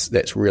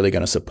that's really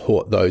going to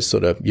support those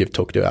sort of, you've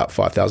talked about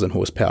 5,000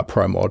 horsepower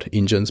Pro Mod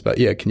engines, but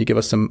yeah, can you give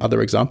us some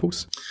other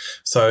examples?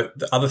 So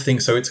the other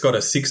thing, so it's got a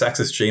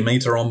 6-axis G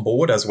meter on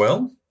board as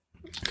well.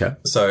 Okay.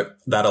 So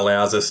that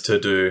allows us to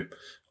do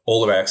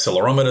all of our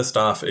accelerometer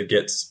stuff. It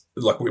gets,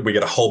 like, we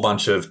get a whole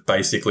bunch of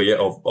basically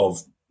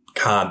of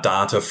car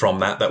data from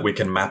that we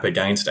can map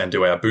against and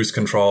do our boost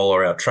control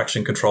or our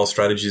traction control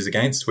strategies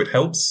against, which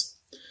helps.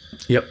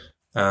 Yep.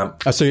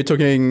 So you're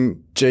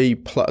talking G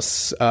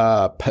plus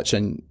pitch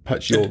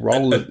your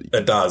roll?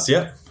 It does,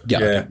 yeah. Yeah.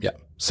 Okay, yeah.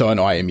 So an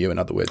IMU, in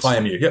other words.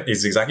 IMU, yep,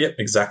 is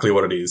exactly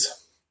what it is.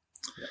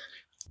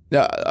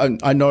 Yeah,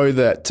 I know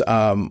that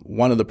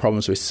one of the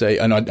problems we see,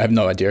 and I have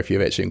no idea if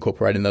you've actually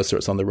incorporated this or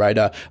it's on the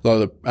radar, a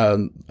lot of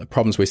the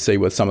problems we see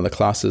with some of the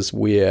classes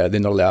where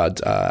they're not allowed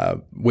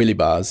wheelie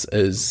bars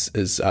is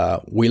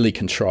wheelie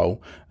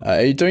control.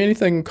 Are you doing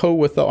anything cool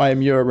with the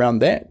IMU around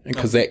that?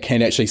 Because that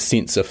can actually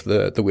sense if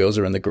the wheels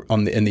are in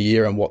the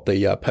air and what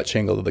the pitch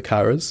angle of the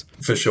car is.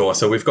 For sure.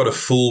 So we've got a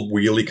full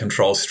wheelie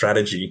control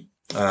strategy,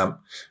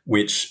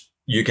 which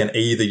you can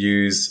either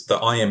use the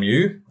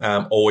IMU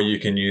or you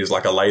can use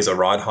like a laser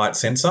ride height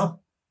sensor.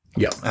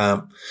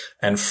 Yeah.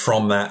 And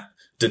from that,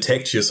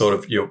 detect your sort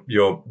of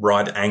your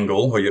ride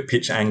angle or your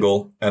pitch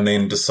angle, and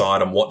then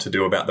decide on what to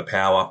do about the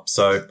power.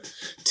 So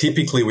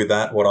typically with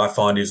that, what I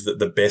find is that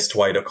the best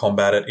way to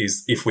combat it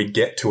is if we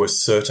get to a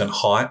certain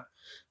height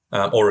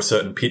or a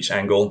certain pitch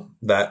angle,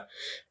 that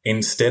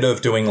instead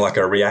of doing like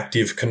a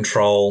reactive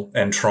control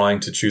and trying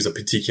to choose a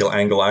particular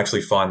angle, I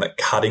actually find that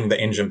cutting the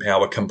engine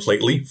power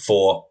completely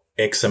for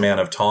X amount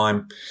of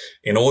time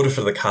in order for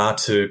the car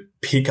to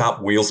pick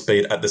up wheel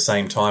speed at the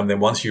same time.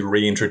 Then once you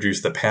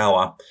reintroduce the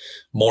power,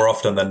 more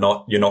often than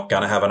not, you're not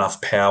going to have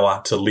enough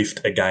power to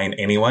lift again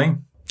anyway.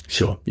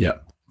 Sure. Yeah.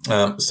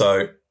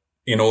 So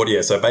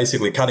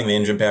basically cutting the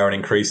engine power and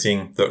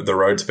increasing the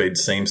road speed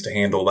seems to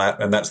handle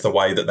that. And that's the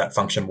way that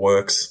function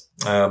works.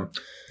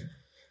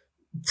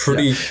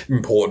 Pretty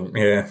important.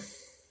 Yeah.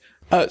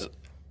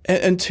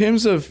 In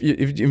terms of,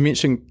 you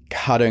mentioned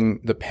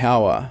cutting the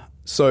power.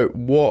 So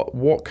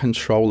what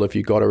control have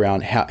you got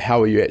around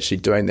how are you actually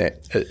doing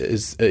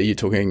that? Are you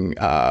talking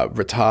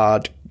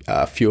retard,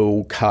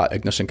 fuel cut,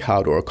 ignition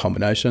cut, or a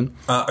combination?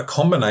 A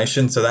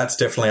combination. So that's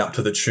definitely up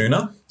to the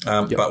tuner.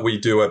 Yep. But we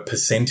do a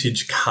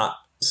percentage cut.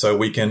 So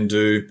we can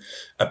do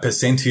a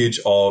percentage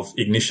of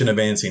ignition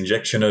events,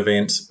 injection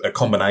events, a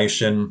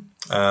combination.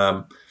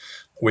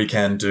 We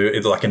can do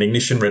either like an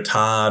ignition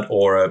retard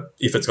or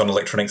if it's got an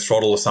electronic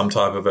throttle or some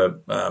type of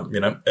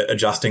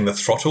adjusting the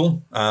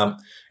throttle.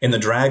 In the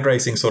drag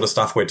racing sort of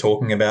stuff we're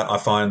talking about, I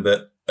find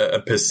that a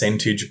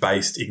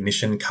percentage-based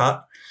ignition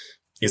cut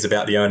is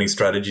about the only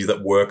strategy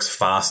that works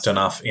fast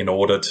enough in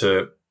order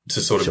to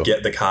sort of Sure.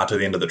 get the car to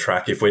the end of the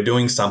track. If we're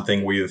doing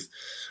something with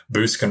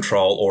boost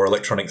control or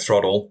electronic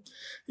throttle,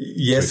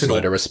 yes,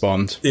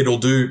 it'll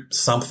do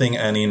something,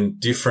 and in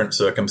different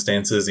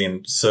circumstances,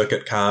 in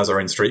circuit cars or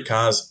in street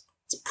cars,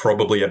 it's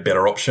probably a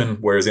better option.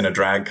 Whereas in a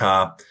drag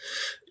car,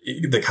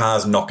 the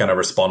car's not going to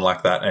respond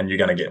like that, and you're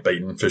going to get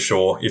beaten for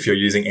sure if you're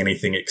using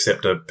anything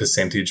except a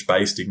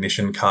percentage-based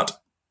ignition cut.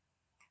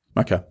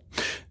 Okay.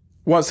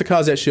 Once the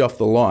car's actually off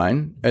the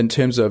line, in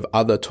terms of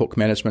other torque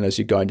management as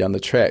you're going down the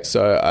track,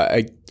 so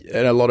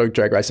in a lot of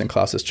drag racing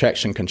classes,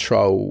 traction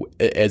control,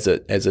 as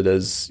it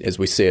is, as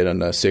we see it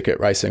in a circuit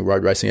racing,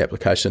 road racing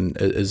application,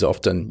 is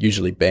often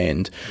usually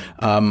banned.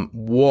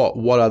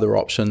 What other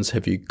options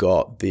have you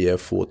got there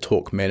for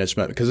torque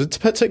management? Because it's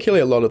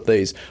particularly a lot of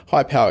these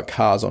high-powered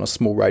cars on a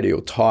small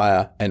radial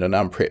tyre and an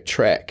unprepped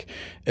track.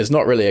 It's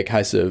not really a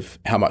case of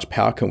how much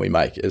power can we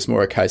make. It's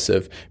more a case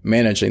of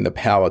managing the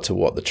power to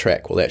what the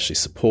track will actually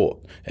support.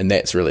 And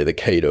that's really the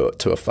key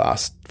to a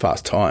fast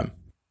time.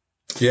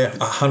 Yeah,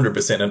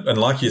 100%. And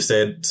like you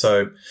said,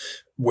 so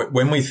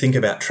when we think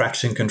about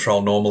traction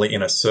control normally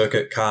in a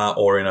circuit car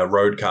or in a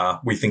road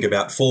car, we think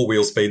about 4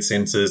 wheel speed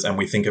sensors and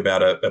we think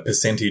about a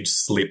percentage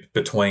slip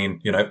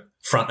between,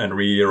 front and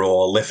rear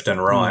or left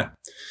and right.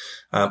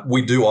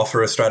 We do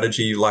offer a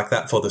strategy like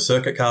that for the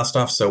circuit car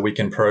stuff, so we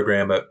can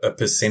program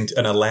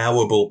an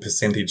allowable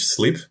percentage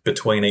slip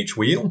between each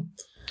wheel.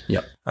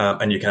 Yep.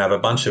 And you can have a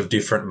bunch of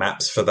different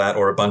maps for that,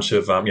 or a bunch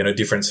of,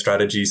 different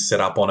strategies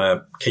set up on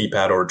a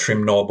keypad or a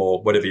trim knob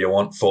or whatever you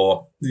want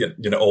for,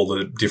 all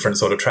the different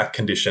sort of track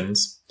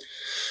conditions.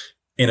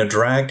 In a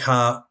drag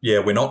car,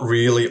 we're not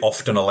really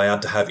often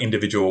allowed to have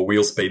individual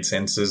wheel speed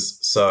sensors.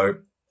 So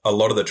a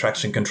lot of the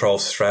traction control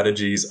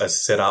strategies are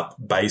set up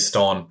based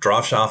on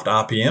driveshaft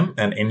RPM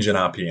and engine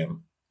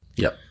RPM.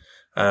 Yep.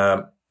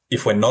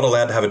 If we're not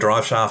allowed to have a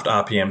driveshaft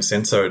RPM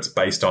sensor, it's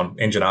based on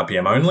engine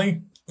RPM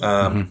only.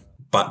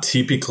 But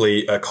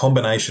typically a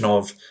combination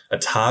of a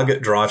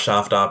target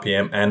driveshaft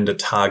RPM and a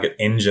target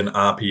engine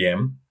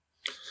RPM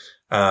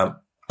are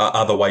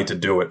the way to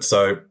do it.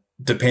 So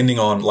depending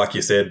on, like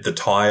you said, the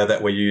tire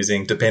that we're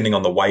using, depending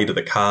on the weight of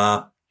the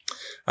car,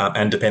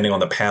 and depending on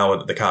the power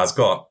that the car's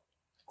got,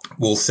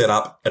 we'll set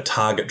up a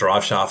target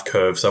driveshaft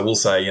curve. So we'll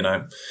say,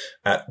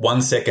 at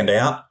 1 second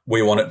out,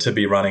 we want it to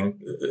be running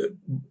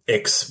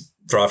X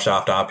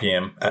driveshaft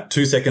RPM. At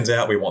 2 seconds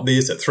out, we want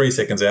this. At 3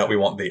 seconds out, we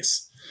want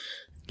this.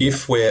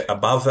 If we're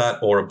above that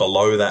or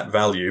below that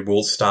value,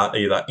 we'll start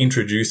either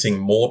introducing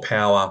more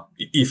power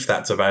if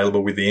that's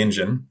available with the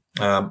engine.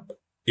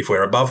 If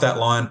we're above that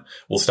line,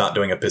 we'll start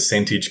doing a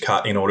percentage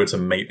cut in order to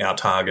meet our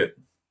target.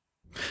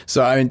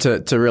 So,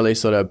 to really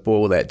sort of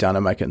boil that down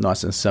and make it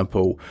nice and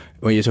simple,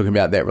 when you're talking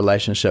about that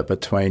relationship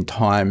between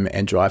time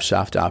and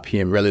driveshaft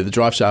RPM, really the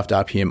driveshaft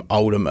RPM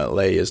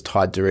ultimately is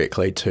tied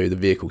directly to the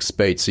vehicle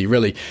speed. So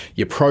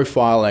you're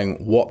profiling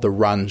what the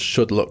run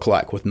should look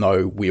like with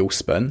no wheel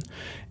spin.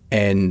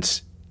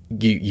 And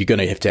you're going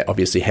to have to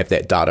obviously have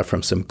that data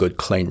from some good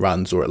clean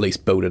runs, or at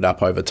least build it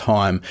up over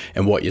time.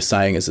 And what you're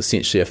saying is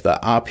essentially if the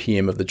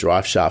RPM of the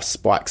drive shaft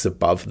spikes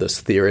above this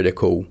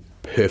theoretical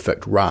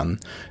perfect run,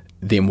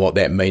 then what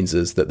that means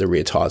is that the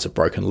rear tires are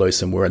broken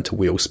loose and we're into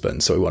wheel spin.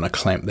 So we want to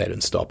clamp that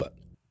and stop it.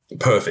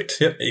 Perfect.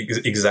 Yep,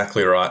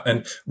 exactly right.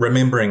 And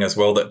remembering as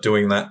well that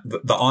doing that,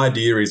 the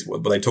idea is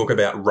they talk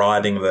about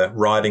riding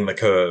the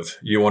curve.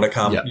 You want to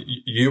come,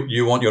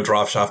 you want your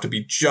drive shaft to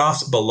be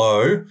just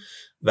below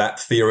that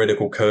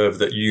theoretical curve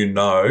that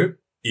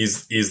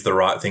is the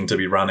right thing to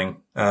be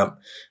running.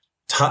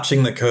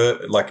 Touching the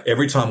curve, like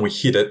every time we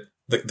hit it,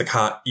 the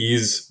car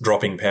is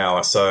dropping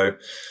power. So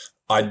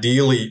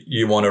ideally,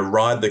 you want to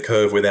ride the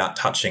curve without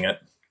touching it.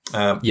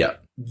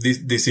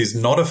 This is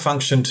not a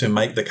function to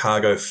make the car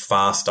go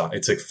faster.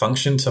 It's a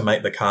function to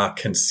make the car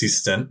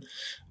consistent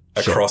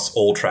across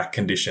all track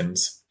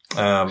conditions.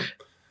 I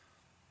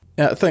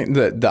think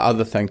that the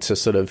other thing to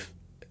sort of,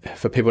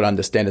 for people to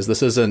understand is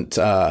this isn't,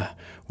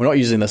 we're not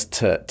using this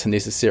to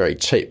necessarily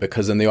cheat,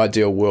 because in the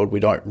ideal world, we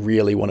don't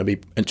really want to be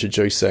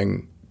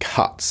introducing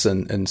cuts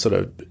and sort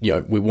of,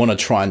 we want to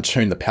try and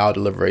tune the power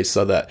delivery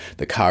so that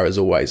the car is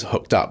always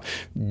hooked up.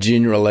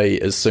 Generally,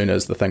 as soon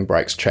as the thing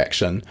breaks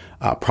traction,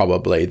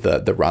 probably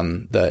the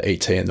run, the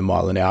ET and the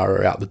mile an hour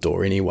are out the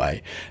door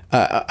anyway.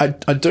 I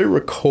do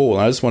recall,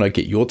 and I just want to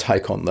get your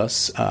take on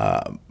this,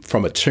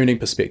 from a tuning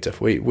perspective.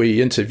 We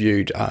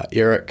interviewed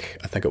Eric,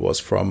 I think it was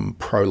from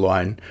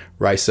Proline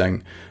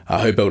Racing,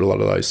 who built a lot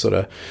of those sort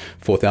of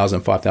 4,000,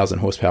 5,000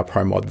 horsepower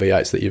Pro Mod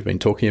V8s that you've been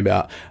talking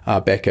about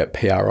back at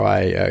PRI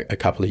a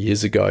couple of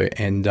years ago.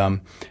 And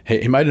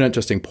he made an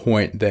interesting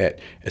point that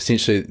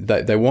essentially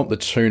they want the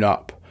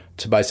tune-up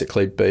to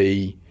basically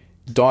be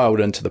dialed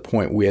into the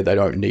point where they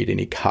don't need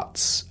any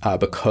cuts,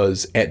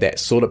 because at that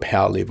sort of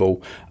power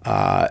level,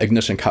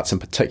 ignition cuts in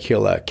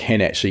particular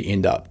can actually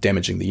end up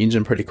damaging the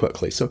engine pretty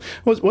quickly. So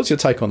what's your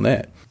take on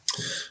that?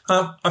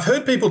 I've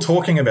heard people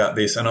talking about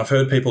this, and I've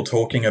heard people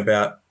talking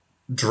about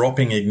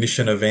dropping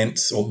ignition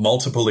events or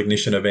multiple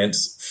ignition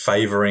events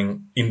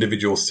favoring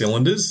individual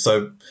cylinders.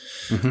 So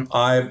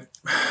I'm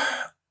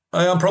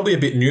probably a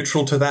bit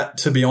neutral to that,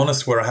 to be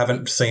honest, where I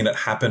haven't seen it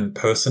happen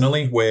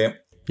personally, where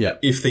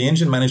if the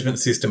engine management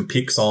system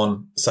picks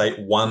on, say,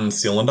 one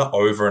cylinder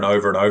over and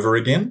over and over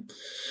again,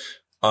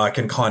 I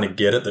can kind of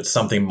get it that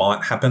something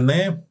might happen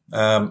there.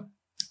 I've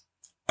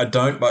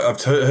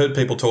heard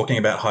people talking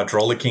about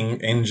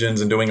hydraulicing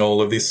engines and doing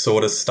all of this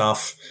sort of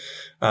stuff.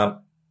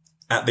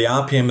 At the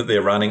RPM that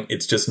they're running,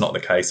 it's just not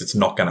the case. It's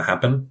not going to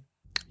happen.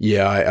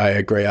 Yeah, I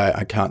agree.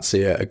 I can't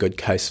see a good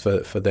case for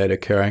that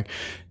occurring.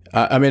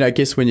 I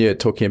guess when you're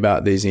talking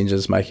about these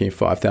engines making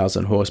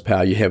 5,000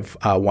 horsepower, you have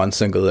one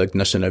single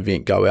ignition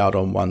event go out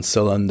on one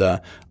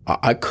cylinder.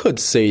 I could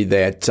see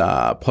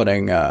that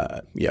putting,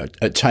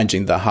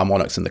 changing the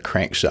harmonics in the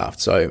crankshaft.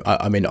 So,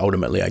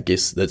 ultimately, I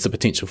guess there's a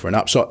potential for an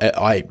upshot.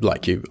 I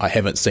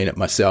haven't seen it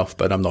myself,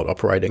 but I'm not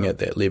operating at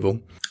that level.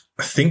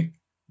 I think,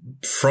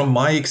 from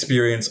my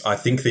experience, I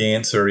think the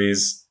answer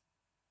is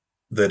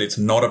that it's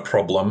not a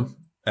problem.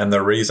 And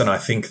the reason I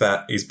think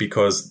that is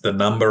because the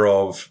number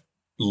of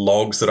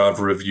logs that I've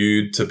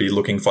reviewed to be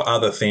looking for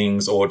other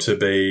things, or to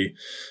be,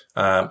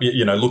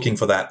 looking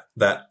for that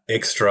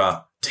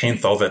extra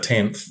tenth of a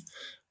tenth,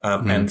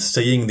 and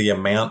seeing the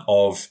amount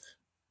of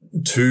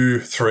 2,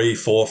 3,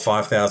 4,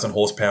 5,000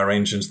 horsepower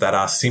engines that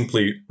are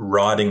simply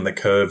riding the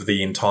curve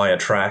the entire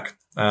track.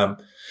 And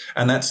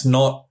that's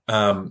not,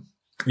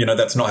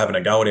 that's not having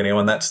a go at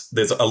anyone.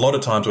 There's a lot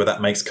of times where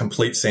that makes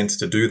complete sense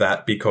to do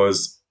that,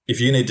 because if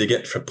you need to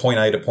get from point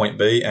A to point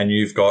B and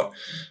you've got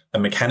a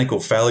mechanical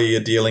failure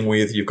you're dealing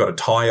with, you've got a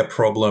tire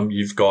problem,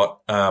 you've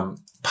got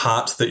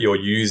parts that you're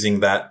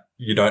using that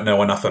you don't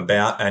know enough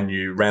about, and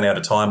you ran out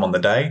of time on the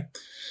day.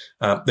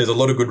 There's a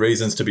lot of good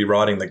reasons to be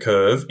riding the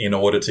curve in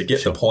order to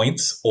get the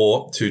points,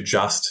 or to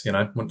just,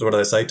 what do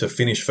they say? To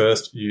finish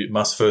first, you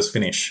must first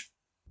finish.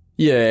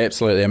 Yeah,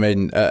 absolutely. I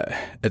mean,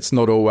 it's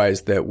not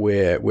always that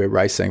we're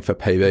racing for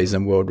PBs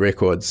and world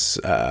records.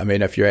 I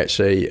mean, if you're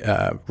actually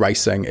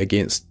racing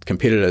against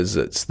competitors,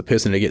 it's the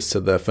person who gets to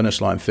the finish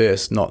line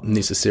first, not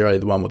necessarily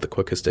the one with the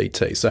quickest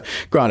ET. So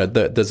granted,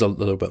 there's a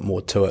little bit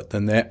more to it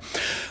than that.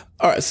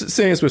 All right, so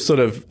seeing as we're sort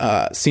of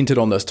centered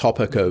on this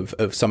topic of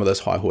some of this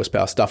high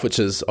horsepower stuff, which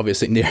is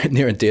obviously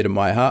near and dear to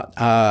my heart,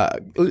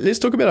 let's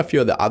talk about a few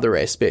of the other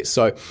aspects.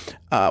 So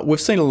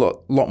we've seen a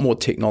lot more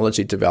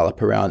technology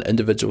develop around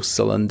individual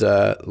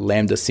cylinder,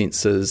 lambda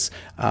sensors,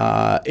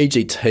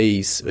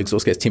 EGTs,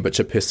 exhaust gas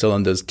temperature per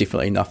cylinder is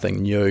definitely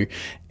nothing new.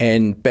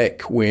 And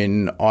back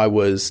when I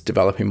was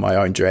developing my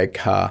own drag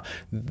car,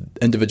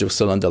 individual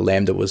cylinder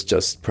lambda was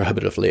just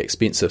prohibitively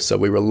expensive. So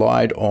we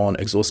relied on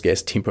exhaust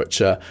gas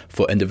temperature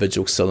for individual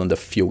cylinder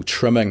fuel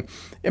trimming.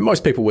 And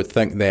most people would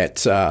think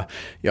that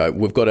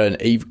we've got an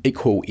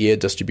equal air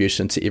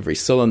distribution to every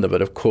cylinder,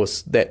 but of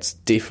course that's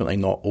definitely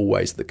not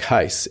always the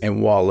case.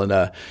 And while in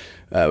a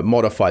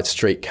modified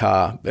street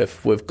car,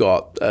 if we've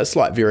got a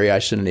slight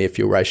variation in air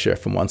fuel ratio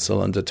from one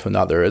cylinder to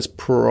another, it's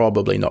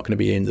probably not going to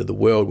be the end of the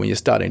world. When you're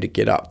starting to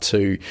get up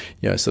to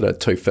sort of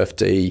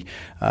 250,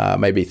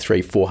 maybe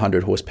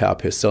 300-400 horsepower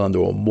per cylinder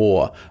or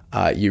more,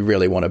 you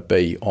really want to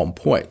be on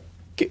point.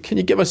 Can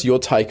you give us your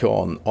take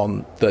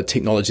on the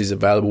technologies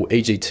available,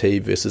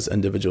 EGT versus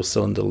individual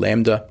cylinder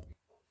lambda?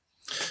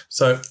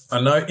 So I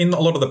know in a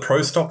lot of the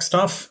pro stock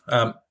stuff,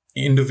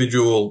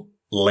 individual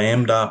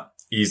lambda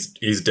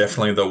is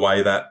definitely the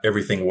way that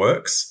everything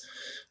works.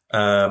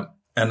 And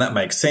that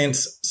makes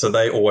sense. So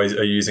they always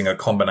are using a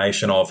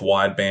combination of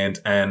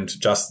wideband and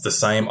just the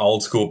same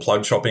old school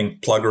plug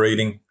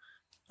reading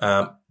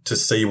to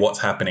see what's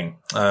happening.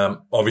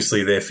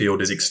 Obviously their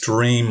field is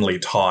extremely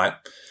tight.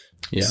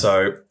 Yeah.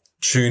 So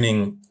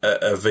tuning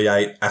a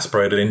V8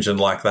 aspirated engine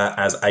like that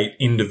as 8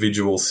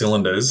 individual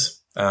cylinders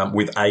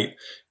with 8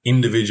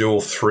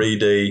 individual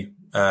 3D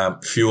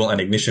fuel and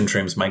ignition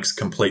trims makes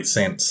complete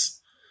sense.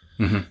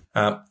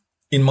 Mm-hmm.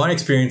 In my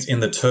experience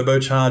in the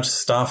turbocharged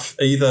stuff,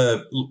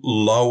 either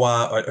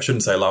lower, I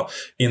shouldn't say lower,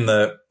 in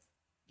the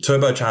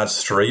turbocharged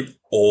street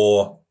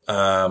or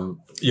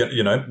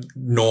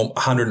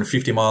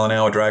 150 mile an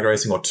hour drag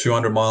racing or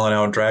 200 mile an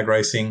hour drag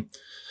racing,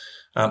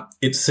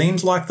 it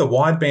seems like the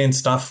wideband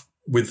stuff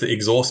with the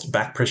exhaust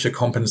back pressure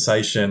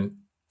compensation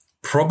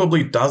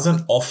probably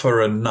doesn't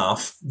offer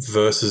enough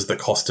versus the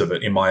cost of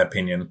it, in my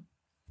opinion.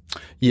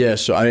 Yeah,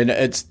 sure. I mean,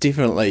 it's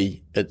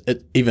definitely,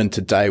 even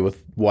today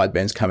with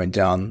widebands coming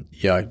down,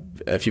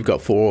 if you've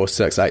got 4 or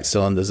 6, 8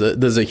 cylinders,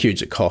 there's a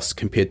huge cost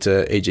compared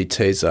to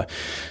EGTs.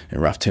 In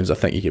rough terms, I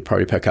think you could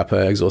probably pick up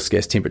an exhaust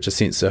gas temperature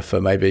sensor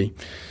for maybe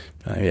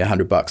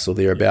 $100 or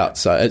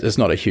thereabouts. So it's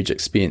not a huge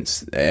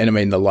expense. And I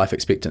mean, the life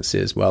expectancy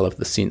as well of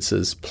the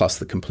sensors plus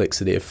the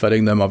complexity of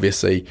fitting them.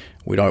 Obviously,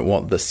 we don't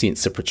want the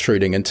sensor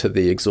protruding into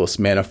the exhaust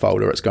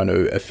manifold, or it's going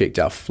to affect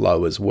our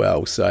flow as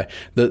well. So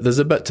there's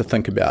a bit to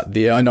think about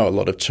there. I know a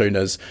lot of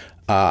tuners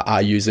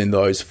are using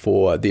those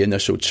for the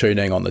initial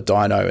tuning on the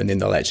dyno, and then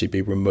they'll actually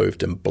be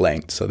removed and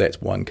blanked. So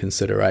that's one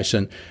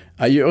consideration.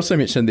 You also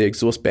mentioned the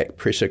exhaust back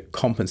pressure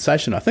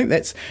compensation. I think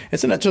it's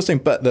an interesting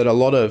bit that a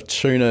lot of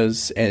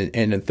tuners and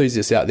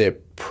enthusiasts out there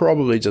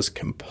probably just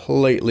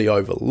completely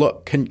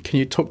overlook. Can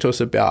you talk to us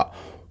about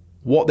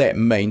what that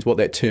means, what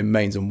that term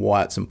means, and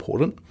why it's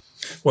important?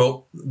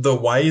 Well, the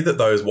way that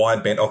those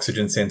wideband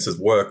oxygen sensors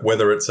work,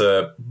 whether it's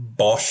a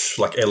Bosch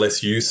like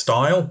LSU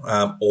style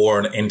or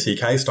an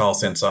NTK style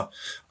sensor,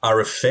 are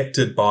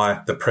affected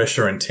by the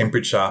pressure and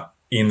temperature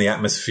in the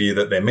atmosphere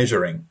that they're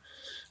measuring.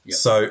 Yep.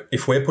 So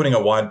if we're putting a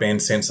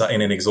wideband sensor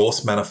in an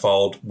exhaust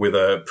manifold with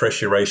a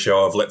pressure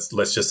ratio of let's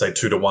just say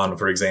 2-to-1,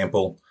 for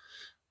example,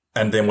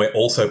 and then we're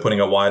also putting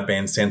a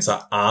wideband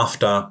sensor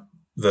after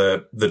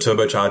the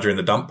turbocharger in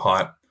the dump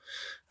pipe,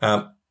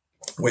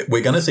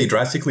 we're going to see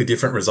drastically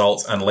different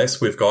results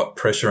unless we've got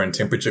pressure and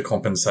temperature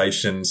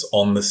compensations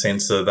on the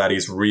sensor that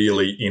is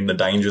really in the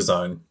danger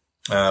zone.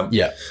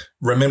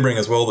 Remembering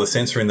as well, the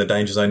sensor in the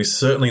danger zone is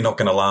certainly not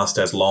going to last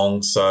as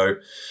long. So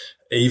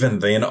even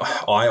then,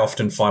 I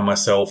often find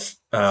myself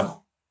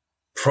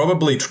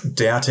probably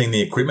doubting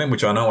the equipment,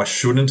 which I know I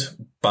shouldn't.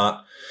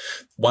 But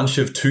once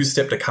you've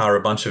two-stepped a car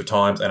a bunch of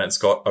times and it's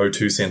got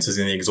O2 sensors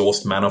in the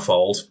exhaust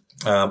manifold,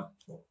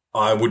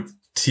 I would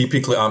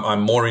typically,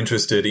 I'm more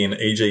interested in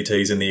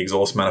EGTs in the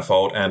exhaust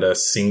manifold and a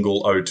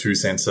single O2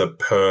 sensor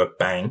per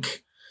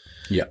bank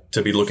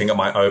to be looking at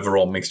my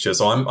overall mixture.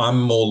 So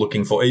I'm more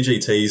looking for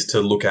EGTs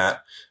to look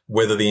at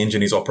whether the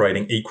engine is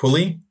operating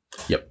equally.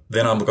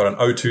 Then I've got an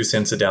O2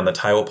 sensor down the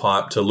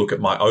tailpipe to look at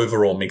my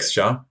overall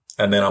mixture.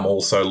 And then I'm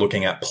also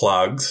looking at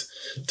plugs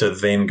to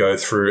then go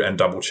through and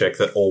double check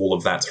that all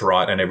of that's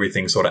right and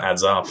everything sort of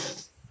adds up.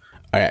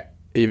 Okay.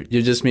 You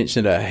just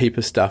mentioned a heap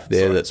of stuff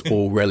there that's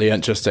all really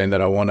interesting that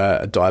I want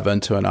to dive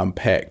into and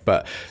unpack.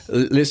 But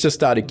let's just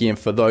start again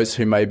for those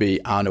who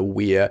maybe aren't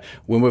aware.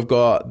 When we've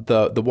got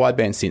the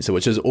wideband sensor,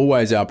 which is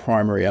always our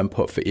primary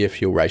input for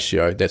air-fuel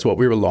ratio, that's what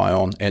we rely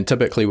on. And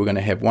typically we're going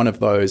to have one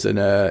of those in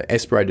an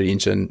aspirated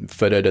engine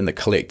fitted in the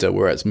collector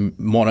where it's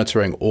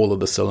monitoring all of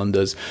the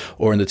cylinders,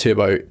 or in the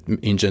turbo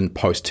engine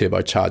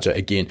post-turbocharger,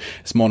 again,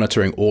 it's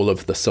monitoring all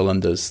of the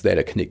cylinders that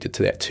are connected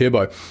to that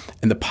turbo.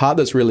 And the part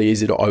that's really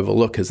easy to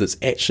overlook is it's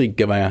actually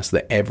giving us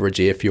the average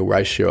air-fuel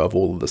ratio of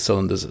all of the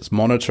cylinders it's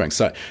monitoring.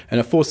 So in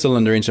a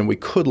 4-cylinder engine, we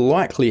could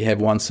likely have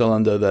one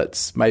cylinder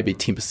that's maybe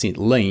 10%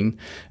 lean,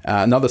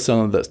 another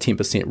cylinder that's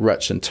 10%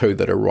 rich, and two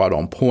that are right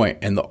on point,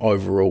 and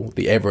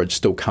the average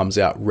still comes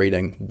out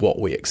reading what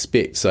we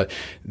expect. So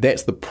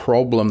that's the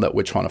problem that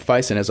we're trying to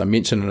face. And as I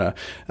mentioned, in a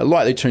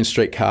lightly tuned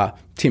street car,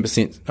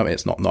 10%, I mean,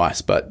 it's not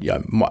nice, but you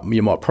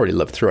might probably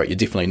live through it. You're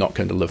definitely not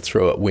going to live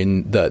through it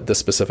when the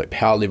specific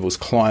power levels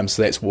climb.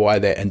 So that's why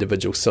that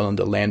individual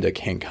cylinder lambda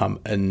can come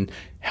in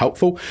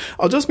helpful.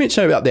 I'll just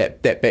mention about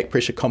that back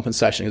pressure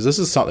compensation, because this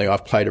is something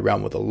I've played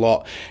around with a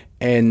lot.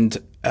 And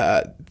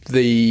a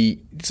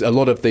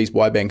lot of these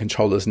wideband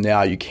controllers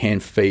now, you can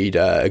feed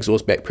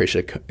exhaust back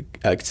pressure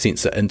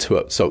sensor into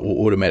it, so it will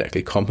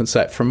automatically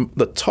compensate. From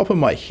the top of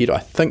my head, I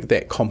think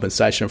that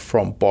compensation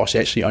from Bosch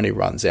actually only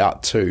runs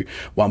out to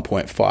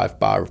 1.5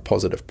 bar of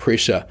positive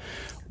pressure,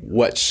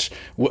 which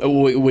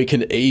we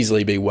can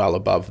easily be well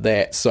above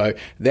that. So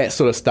that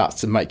sort of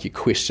starts to make you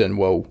question,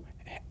 well,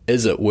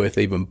 is it worth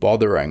even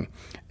bothering?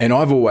 And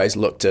I've always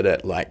looked at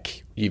it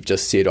like you've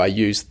just said. I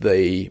use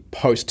the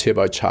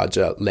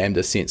post-turbocharger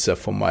lambda sensor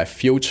for my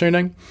fuel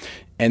tuning,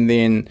 and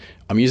then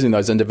I'm using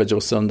those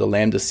individual cylinder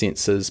lambda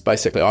sensors.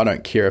 Basically, I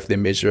don't care if they're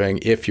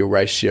measuring air-fuel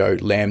ratio,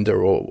 lambda,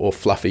 or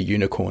fluffy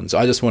unicorns.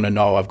 I just want to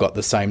know I've got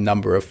the same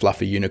number of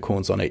fluffy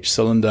unicorns on each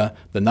cylinder.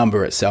 The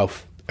number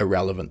itself,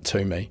 irrelevant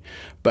to me.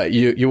 But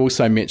you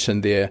also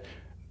mentioned there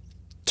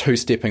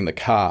two-stepping the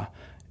car.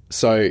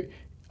 So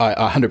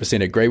I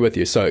 100% agree with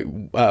you. So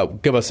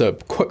give us a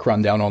quick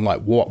rundown on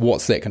like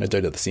what's that going to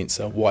do to the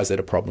sensor? Why is that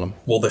a problem?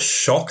 Well, the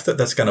shock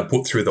that's going to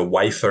put through the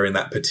wafer in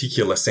that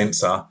particular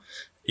sensor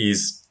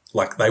is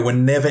like they were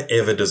never,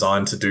 ever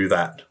designed to do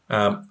that.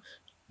 Wideband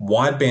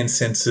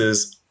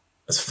sensors,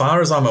 as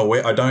far as I'm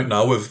aware, I don't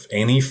know of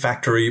any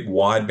factory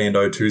wideband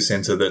O2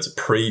 sensor that's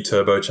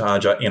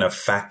pre-turbocharger in a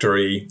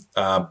factory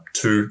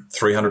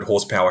 200-300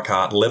 horsepower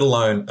car, let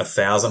alone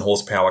 1,000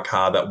 horsepower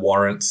car that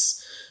warrants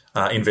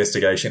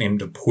investigation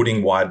into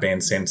putting wideband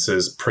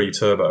sensors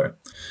pre-turbo.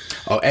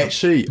 I'll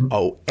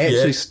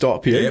actually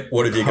stop you. Yeah,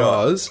 what have you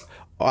got? Because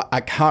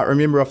I can't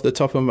remember off the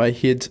top of my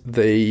head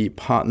the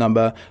part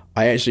number.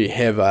 I actually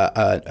have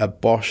a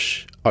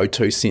Bosch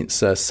O2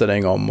 sensor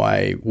sitting on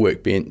my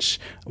workbench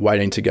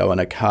waiting to go in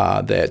a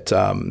car that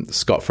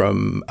Scott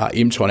from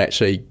Mtron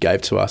actually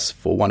gave to us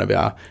for one of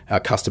our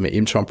customer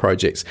Mtron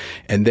projects.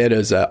 And that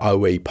is an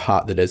OE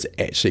part that is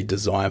actually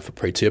designed for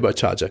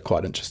pre-turbocharger,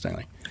 quite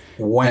interestingly.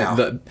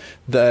 Wow.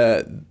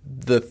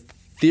 The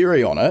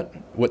theory on it,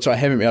 which I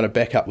haven't been able to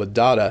back up with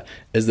data,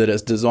 is that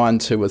it's designed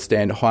to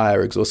withstand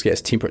higher exhaust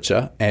gas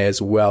temperature as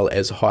well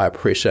as higher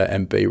pressure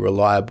and be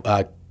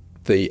reliable.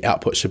 The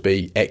output should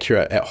be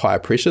accurate at higher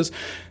pressures.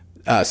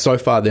 So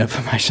far, the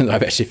information that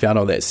I've actually found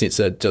on that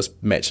sensor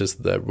just matches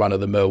the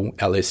run-of-the-mill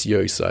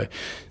LSU. So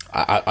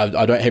I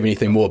don't have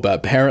anything more, but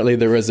apparently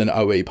there is an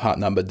OE part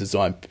number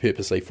designed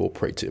purposely for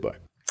pre-turbo.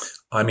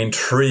 I'm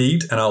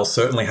intrigued, and I'll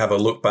certainly have a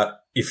look, but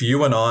if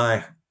you and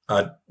I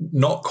are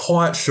not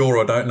quite sure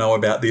or don't know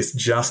about this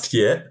just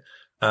yet,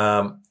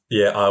 I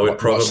would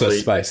probably watch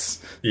this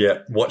space. Yeah,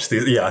 watch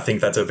this. Yeah, I think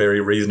that's a very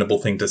reasonable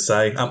thing to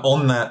say.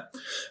 On that,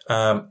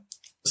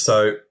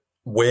 so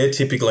we're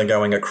typically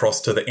going across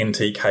to the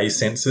NTK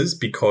sensors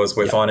because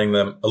we're finding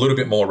them a little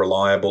bit more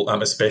reliable,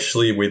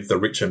 especially with the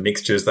richer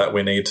mixtures that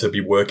we need to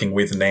be working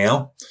with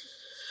now.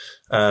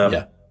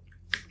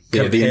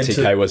 Yeah, the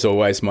NTK was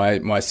always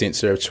my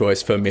sensor of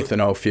choice for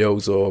methanol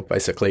fuels or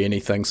basically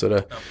anything sort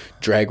of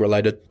drag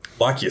related.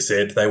 Like you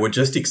said, they were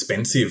just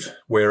expensive,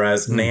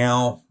 whereas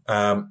now,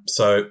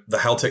 so the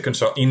Haltech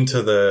control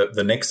into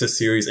the Nexus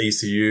series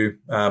ECU,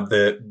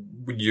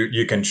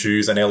 you can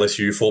choose an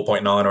LSU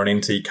 4.9 or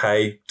an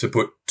NTK to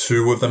put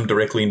two of them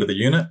directly into the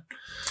unit.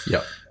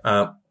 Yeah.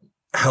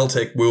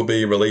 Haltech will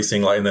be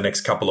releasing, like in the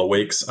next couple of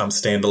weeks,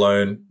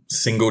 standalone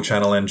single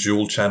channel and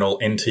dual channel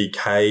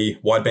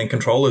NTK wideband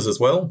controllers as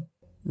well.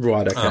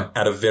 Right. Okay.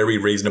 At a very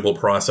reasonable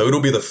price. So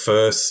it'll be the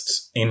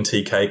first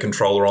NTK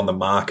controller on the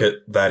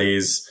market that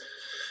is,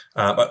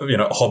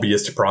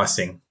 hobbyist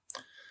pricing.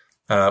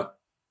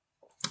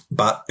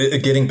 But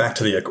getting back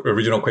to the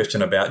original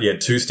question about,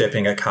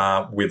 two-stepping a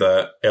car with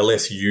a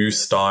LSU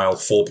style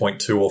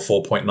 4.2 or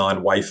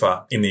 4.9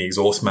 wafer in the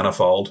exhaust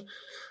manifold,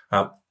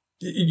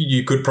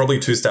 You could probably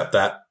two-step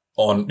that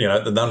on,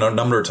 the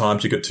number of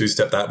times you could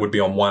two-step that would be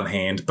on one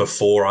hand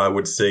before I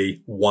would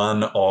see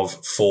one of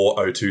 4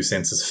 O2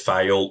 sensors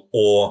fail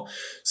or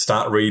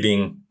start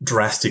reading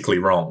drastically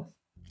wrong.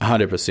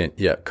 100%.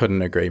 Yeah,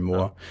 couldn't agree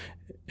more.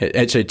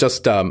 Actually,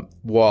 just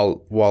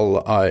while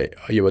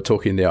you were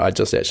talking there, I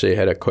just actually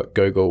had a quick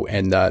Google,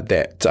 and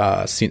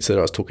that sensor that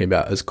I was talking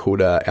about is called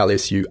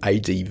LSU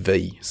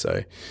ADV.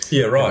 So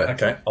yeah, right.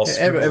 Okay, I'll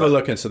have a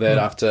look into that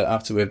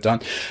after we've done.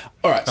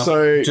 All right.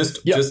 So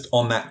just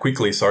on that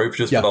quickly, sorry,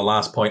 just for the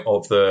last point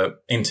of the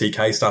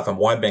NTK stuff and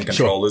wideband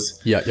controllers.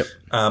 Sure. Yeah.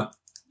 Yep.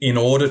 In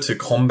order to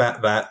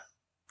combat that,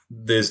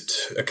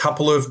 there's a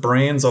couple of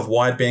brands of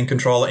wideband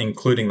controller,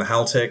 including the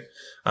Haltech.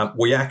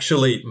 We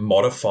actually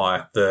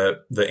modify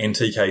the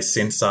NTK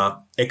sensor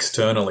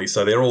externally.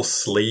 So they're all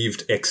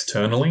sleeved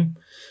externally.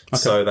 Okay.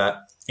 So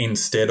that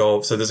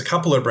so there's a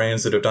couple of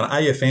brands that have done,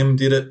 AFM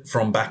did it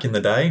from back in the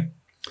day,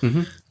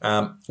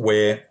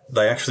 where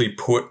they actually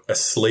put a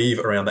sleeve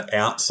around the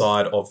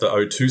outside of the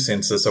O2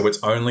 sensor. So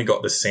it's only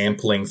got the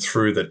sampling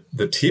through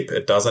the tip.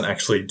 It doesn't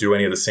actually do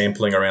any of the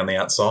sampling around the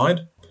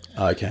outside.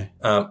 Okay.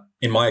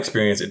 In my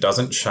experience, it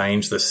doesn't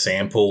change the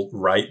sample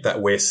rate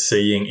that we're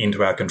seeing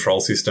into our control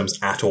systems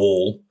at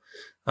all.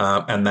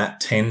 And that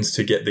tends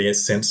to get the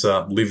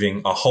sensor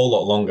living a whole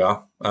lot longer,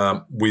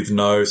 with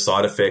no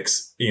side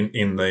effects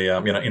in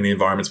the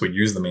environments we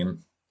use them in.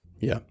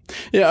 Yeah.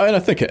 Yeah. And I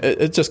think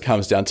it just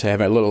comes down to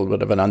having a little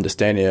bit of an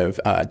understanding of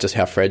just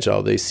how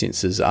fragile these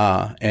sensors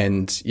are.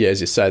 And yeah,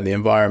 as you say, the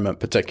environment,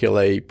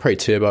 particularly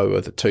pre-turbo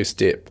with a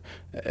two-step,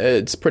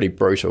 it's pretty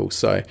brutal.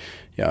 So,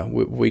 yeah,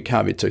 we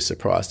can't be too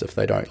surprised if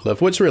they don't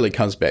live, which really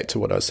comes back to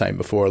what I was saying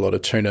before. A lot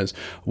of tuners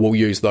will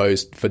use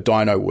those for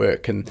dyno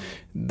work, and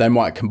they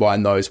might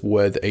combine those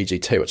with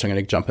EGT, which I'm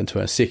going to jump into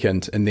in a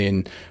second. And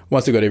then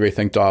once they've got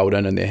everything dialed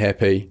in and they're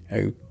happy,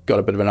 got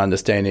a bit of an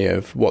understanding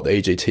of what the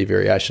EGT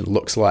variation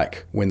looks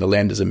like when the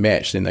lambdas are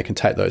matched, then they can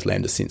take those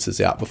lambda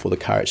sensors out before the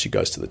car actually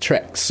goes to the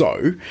track.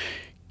 So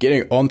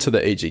getting onto the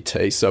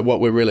EGT, so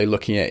what we're really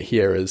looking at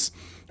here is,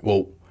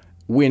 well,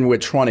 when we're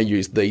trying to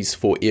use these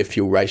for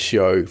air-fuel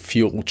ratio,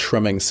 fuel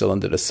trimming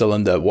cylinder to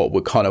cylinder, what we're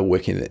kind of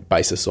working that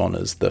basis on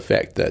is the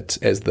fact that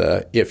as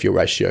the air-fuel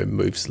ratio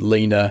moves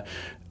leaner,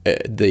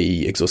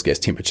 the exhaust gas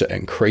temperature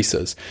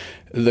increases.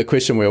 The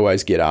question we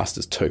always get asked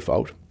is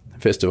twofold.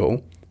 First of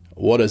all,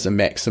 what is a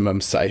maximum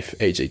safe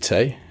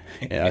EGT?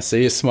 I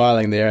see you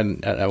smiling there,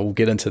 and we'll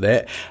get into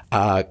that.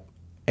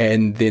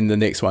 And then the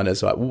next one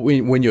is like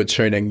when you're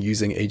tuning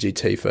using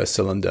EGT for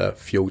cylinder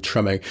fuel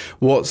trimming,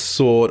 what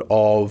sort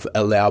of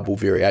allowable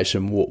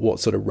variation, what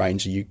sort of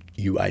range are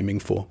you aiming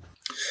for?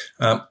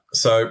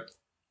 So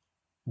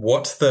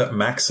what's the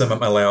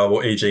maximum allowable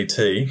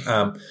EGT?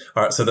 All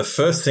right, so the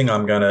first thing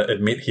I'm going to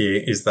admit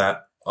here is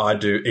that I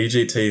do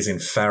EGTs in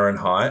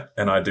Fahrenheit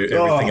and I do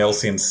everything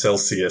else in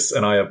Celsius,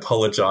 and I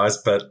apologize,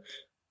 but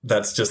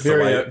that's just the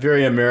way.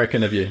 Very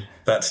American of you.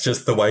 That's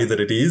just the way that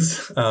it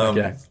is.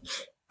 Okay.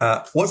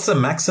 What's the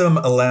maximum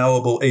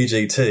allowable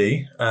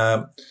EGT?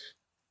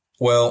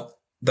 Well,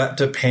 that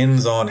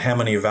depends on how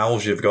many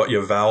valves you've got,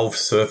 your valve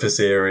surface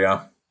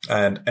area,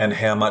 and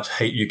how much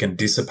heat you can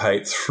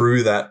dissipate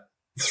through that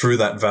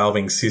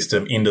valving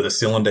system into the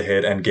cylinder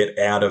head and get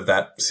out of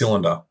that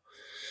cylinder.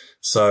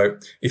 So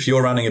if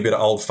you're running a bit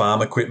of old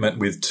farm equipment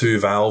with 2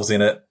 valves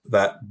in it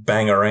that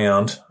bang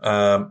around,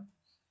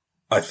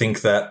 I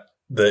think that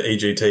the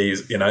EGT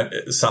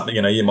is, something,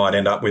 you might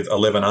end up with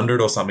 1100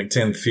 or something,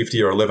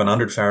 1050 or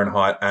 1100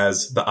 Fahrenheit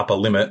as the upper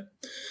limit.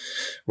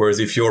 Whereas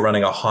if you're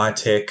running a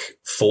high-tech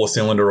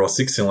 4-cylinder or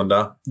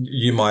 6-cylinder,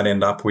 you might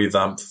end up with,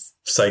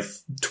 say,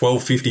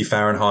 1250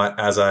 Fahrenheit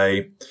as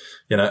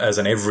as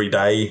an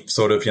everyday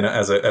sort of,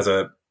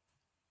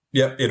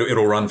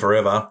 it'll run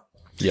forever.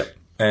 Yep.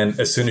 And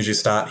as soon as you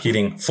start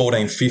hitting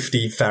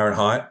 1450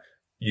 Fahrenheit,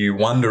 you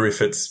wonder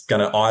if it's going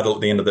to idle at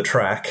the end of the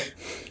track.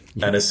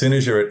 Yep. And as soon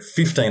as you're at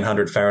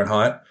 1500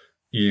 Fahrenheit,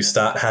 you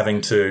start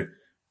having to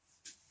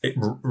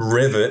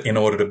rev it in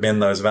order to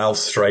bend those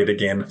valves straight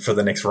again for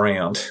the next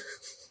round.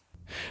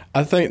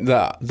 I think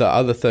that the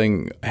other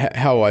thing,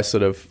 how I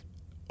sort of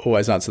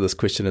always answer this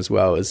question as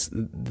well, is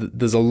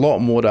there's a lot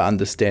more to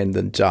understand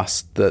than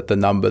just the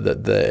number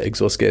that the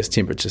exhaust gas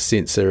temperature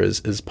sensor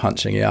is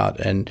punching out.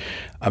 And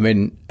I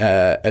mean,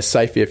 a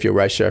safe air fuel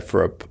ratio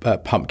for a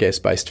pump gas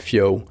based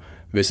fuel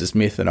versus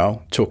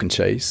methanol, chalk and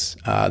cheese.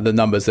 The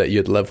numbers that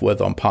you'd live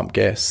with on pump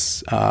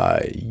gas,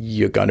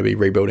 you're going to be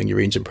rebuilding your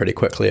engine pretty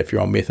quickly if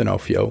you're on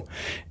methanol fuel.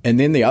 And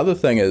then the other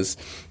thing is,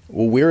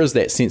 well, where is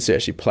that sensor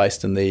actually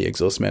placed in the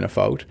exhaust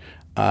manifold?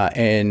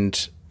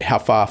 And how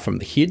far from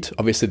the head?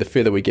 Obviously, the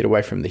further we get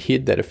away from the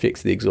head, that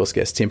affects the exhaust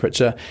gas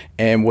temperature.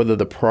 And whether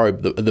the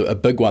probe, a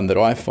big one that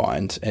I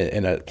find,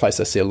 and a place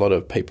I see a lot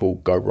of people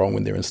go wrong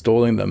when they're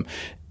installing them,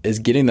 is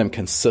getting them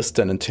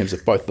consistent in terms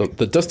of both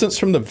the distance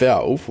from the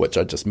valve, which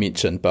I just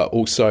mentioned, but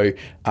also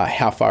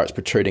how far it's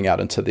protruding out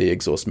into the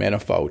exhaust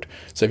manifold.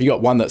 So if you've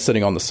got one that's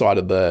sitting on the side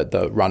of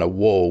the runner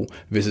wall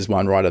versus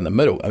one right in the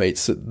middle, I mean,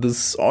 there's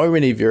so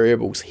many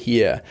variables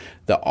here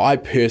that I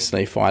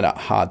personally find it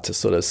hard to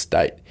sort of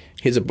state,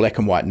 here's a black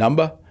and white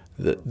number.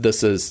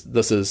 this is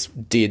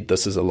dead,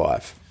 this is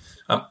alive.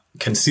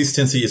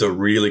 Consistency is a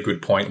really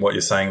good point, what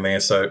you're saying there.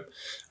 So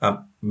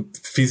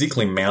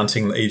physically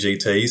mounting the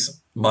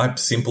EGTs, my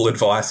simple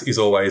advice is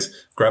always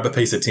grab a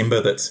piece of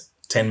timber that's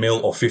 10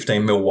 mil or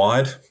 15 mil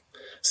wide,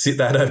 sit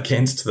that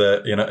against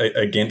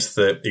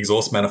the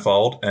exhaust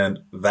manifold, and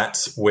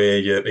that's where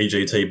your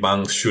EGT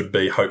bungs should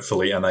be,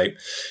 hopefully. And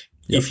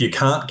if you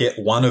can't get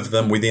one of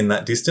them within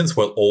that distance,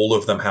 well, all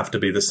of them have to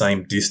be the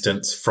same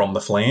distance from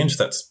the flange.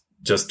 That's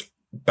just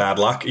bad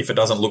luck. If it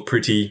doesn't look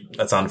pretty,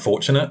 that's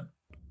unfortunate.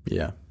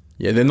 Yeah.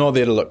 Yeah, they're not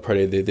there to look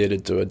pretty. They're there to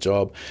do a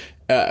job.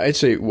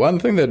 Actually, one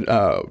thing that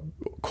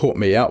caught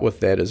me out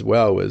with that as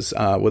well was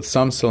with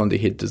some cylinder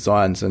head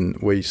designs,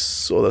 and we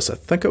saw this, I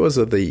think it was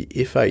of the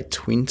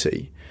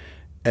FA20,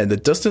 and the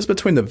distance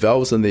between the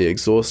valves and the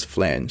exhaust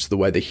flange, the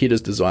way the head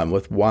is designed,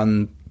 with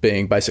one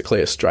being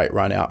basically a straight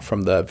run out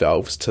from the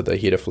valves to the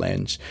header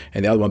flange,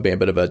 and the other one being a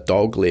bit of a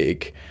dog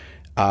leg,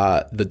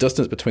 the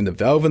distance between the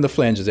valve and the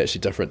flange is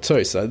actually different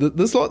too. So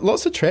there's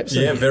lots of traps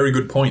in here. Very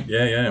good point.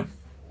 Yeah.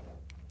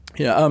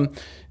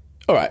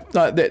 All right.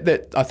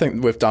 That I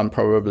think we've done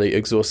probably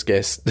exhaust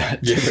gas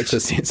temperature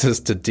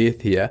sensors to death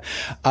here.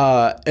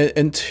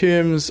 In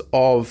terms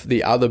of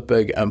the other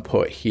big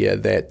input here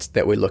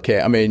that we look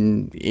at, I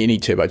mean, any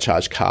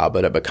turbocharged car,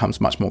 but it becomes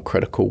much more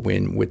critical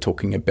when we're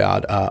talking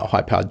about a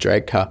high-powered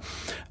drag car,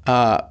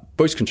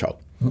 boost control.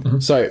 Mm-hmm.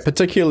 So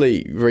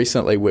particularly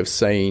recently, we've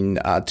seen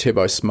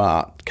Turbo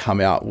Smart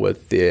come out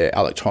with their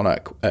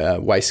electronic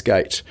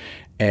wastegate,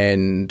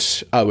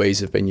 and OEs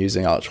have been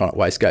using electronic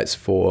wastegates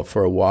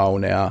for a while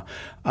now.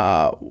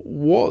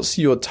 What's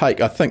your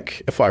take? I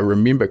think, if I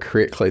remember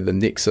correctly, the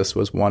Nexus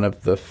was one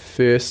of the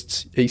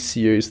first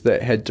ECUs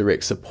that had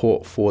direct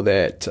support for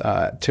that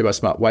Turbo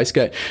Smart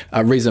wastegate.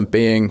 Reason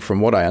being,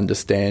 from what I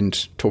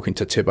understand, talking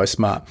to Turbo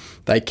Smart,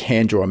 they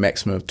can draw a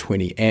maximum of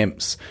 20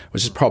 amps,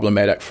 which is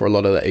problematic for a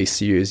lot of the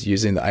ECUs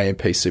using the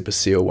AMP Super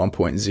Seal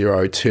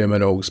 1.0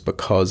 terminals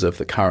because of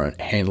the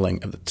current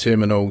handling of the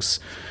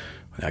terminals.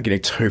 Without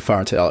getting too far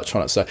into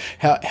electronics. So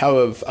how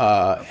have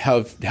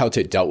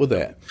Haltech dealt with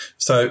that?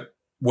 So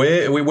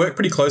we work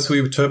pretty closely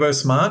with Turbo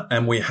Smart,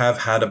 and we have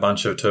had a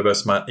bunch of Turbo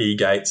Smart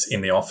e-gates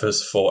in the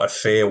office for a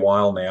fair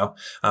while now.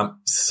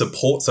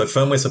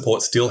 Firmware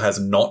support still has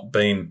not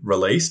been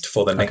released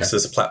for the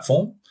Nexus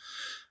platform.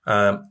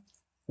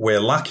 We're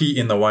lucky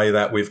in the way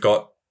that we've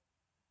got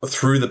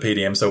through the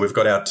PDM. So we've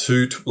got our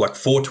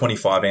 4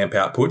 25 amp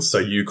outputs. So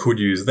you could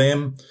use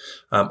them,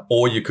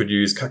 or you could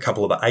use a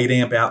couple of the 8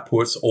 amp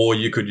outputs, or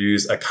you could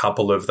use a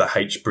couple of the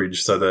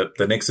H-bridge. So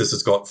the Nexus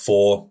has got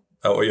 4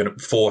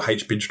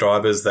 H-bridge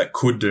drivers that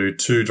could do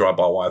 2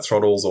 drive-by-wire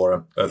throttles,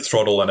 or a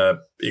throttle and a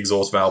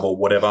exhaust valve or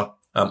whatever,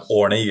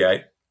 or an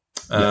e-gate.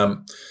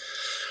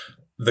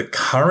 The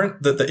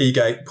current that the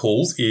e-gate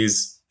pulls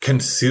is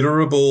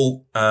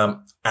considerable,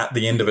 at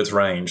the end of its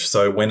range.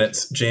 So when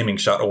it's jamming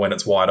shut or when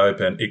it's wide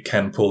open, it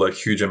can pull a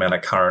huge amount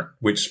of current,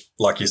 which,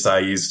 like you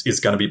say, is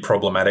going to be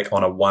problematic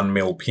on a 1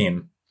 mil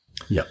pin.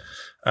 Yep.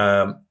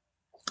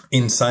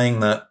 In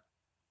saying that,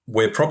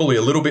 we're probably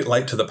a little bit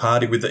late to the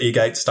party with the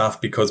e-gate stuff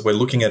because we're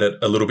looking at it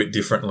a little bit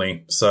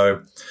differently.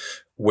 So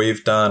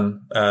we've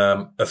done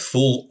a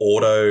full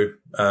auto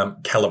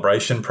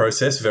calibration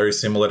process, very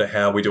similar to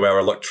how we do our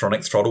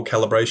electronic throttle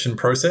calibration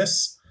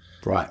process.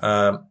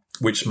 Right.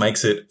 Which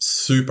makes it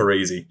super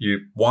easy. You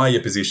wire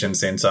your position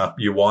sensor,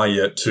 you wire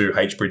your 2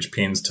 H-bridge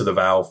pins to the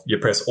valve, you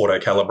press auto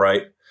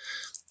calibrate.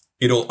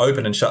 It'll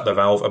open and shut the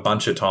valve a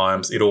bunch of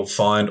times. It'll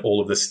find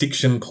all of the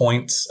stiction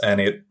points, and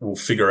it will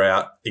figure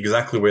out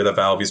exactly where the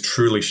valve is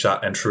truly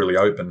shut and truly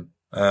open.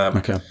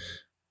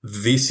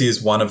 This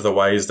is one of the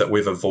ways that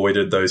we've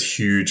avoided those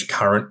huge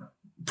current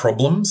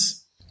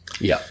problems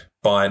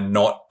by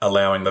not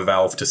allowing the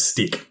valve to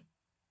stick.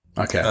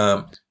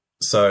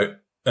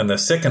 And the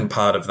second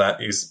part of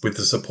that is with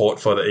the support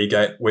for the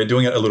e-gate, we're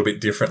doing it a little bit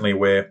differently,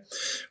 where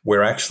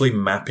we're actually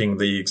mapping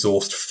the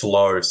exhaust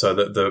flow, so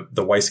that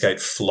the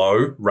wastegate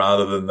flow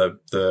rather than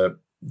the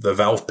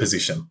valve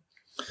position.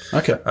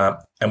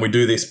 And we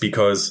do this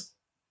because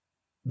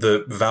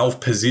the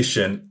valve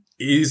position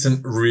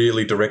isn't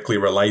really directly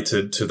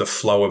related to the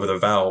flow of the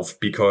valve,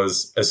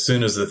 because as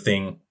soon as the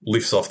thing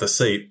lifts off the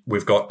seat,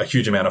 we've got a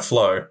huge amount of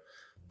flow.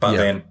 But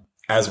then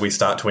as we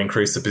start to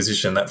increase the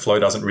position, that flow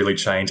doesn't really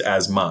change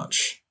as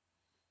much.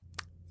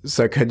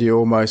 So could you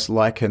almost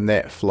liken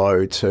that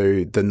flow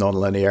to the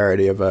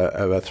nonlinearity of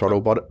a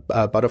throttle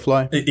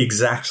butterfly?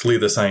 Exactly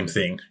the same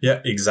thing.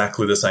 Yeah,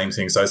 exactly the same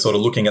thing. So sort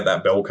of looking at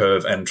that bell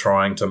curve and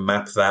trying to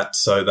map that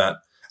so that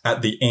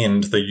at the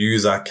end, the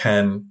user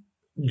can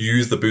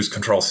use the boost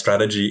control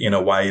strategy in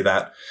a way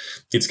that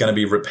it's going to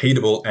be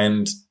repeatable,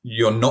 and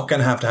you're not going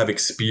to have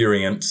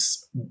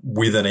experience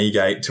with an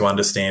e-gate to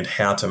understand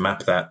how to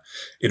map that.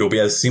 It'll be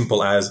as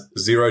simple as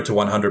 0 to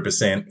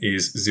 100%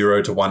 is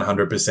 0 to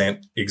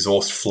 100%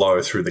 exhaust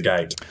flow through the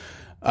gate.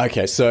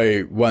 Okay,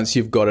 so once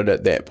you've got it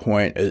at that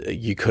point,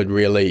 you could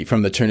really,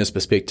 from the tuner's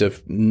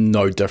perspective,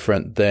 no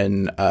different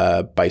than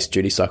a base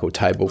duty cycle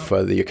table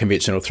for the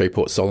conventional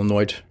 3-port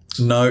solenoid.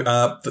 No,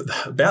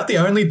 about the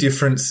only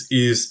difference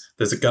is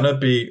there's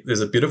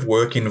a bit of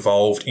work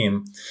involved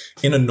in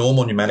a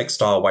normal pneumatic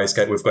style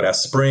wastegate. We've got our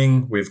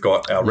spring, we've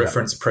got our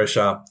reference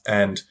pressure,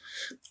 and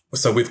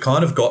so we've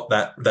kind of got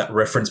that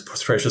reference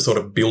pressure sort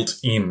of built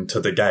into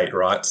the gate,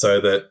 right? So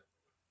that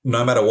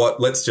no matter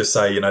what, let's just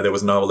say, there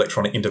was no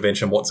electronic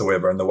intervention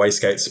whatsoever and the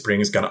wastegate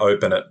spring is going to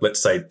open at,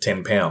 let's say,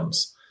 10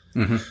 pounds.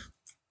 Mm-hmm.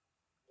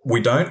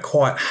 We don't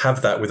quite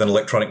have that with an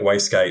electronic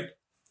wastegate.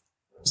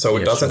 So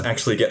it doesn't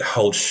actually get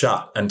held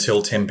shut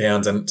until 10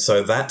 pounds. And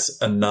so that's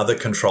another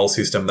control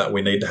system that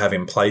we need to have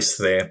in place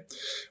there,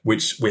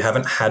 which we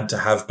haven't had to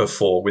have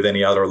before with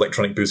any other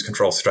electronic boost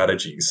control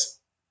strategies.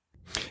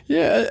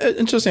 Yeah,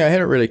 interesting. I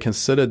hadn't really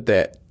considered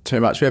that too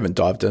much. We haven't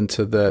dived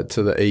into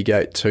the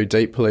e-gate too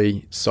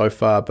deeply so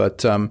far,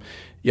 but a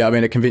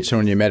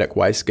conventional pneumatic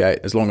wastegate,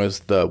 as long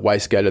as the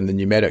wastegate and the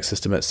pneumatic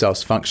system itself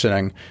is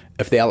functioning,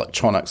 if the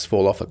electronics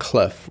fall off a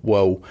cliff,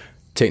 well,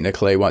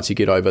 technically, once you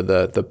get over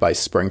the base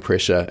spring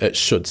pressure, it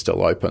should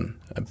still open,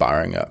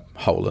 barring a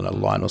hole in a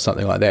line or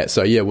something like that.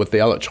 So, with the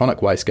electronic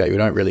wastegate, we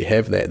don't really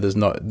have that.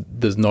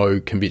 There's no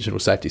conventional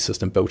safety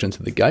system built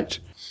into the gate.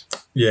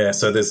 Yeah,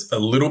 so there's a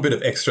little bit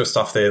of extra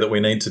stuff there that we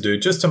need to do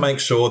just to make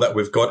sure that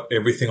we've got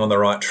everything on the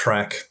right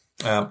track.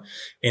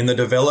 In the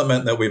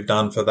development that we've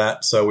done for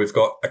that, so we've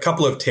got a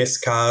couple of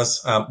test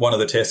cars. One of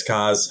the test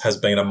cars has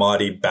been a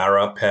Mighty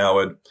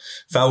Barra-powered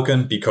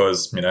Falcon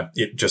because,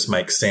 it just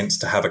makes sense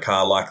to have a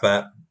car like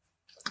that,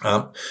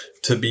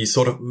 to be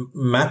sort of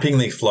mapping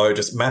the flow,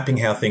 just mapping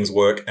how things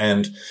work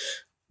and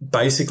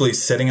basically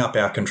setting up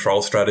our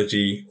control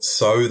strategy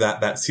so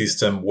that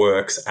system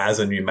works as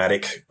a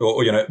pneumatic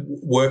or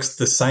works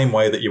the same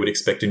way that you would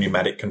expect a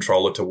pneumatic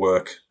controller to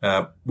work,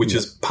 which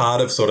is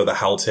part of sort of the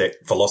Haltech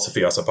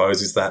philosophy, I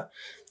suppose, is that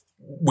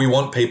we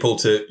want people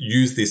to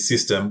use this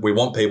system. We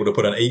want people to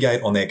put an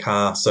e-gate on their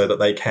car so that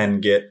they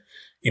can get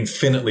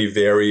infinitely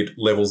varied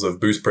levels of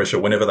boost pressure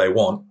whenever they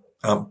want.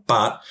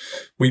 But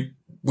we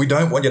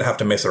don't want you to have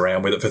to mess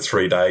around with it for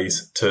 3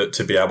 days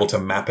to be able to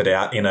map it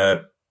out in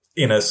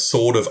a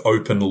sort of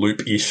open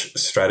loop-ish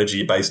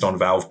strategy based on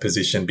valve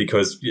position,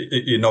 because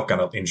you're not going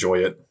to enjoy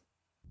it.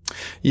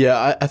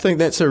 Yeah, I think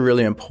that's a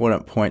really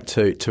important point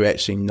to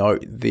actually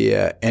note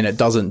there. And it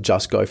doesn't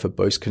just go for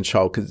boost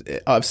control, because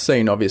I've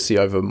seen, obviously,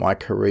 over my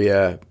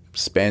career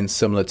span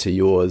similar to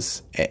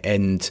yours,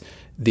 and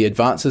the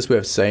advances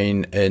we've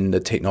seen in the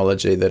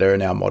technology that are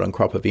in our modern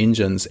crop of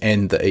engines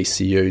and the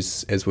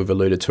ECUs, as we've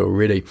alluded to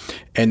already.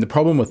 And the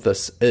problem with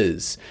this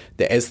is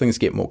that as things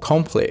get more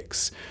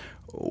complex,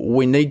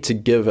 we need to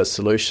give a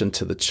solution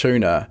to the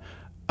tuner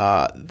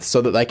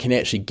so that they can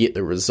actually get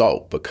the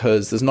result,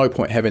 because there's no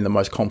point having the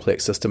most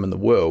complex system in the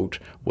world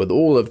with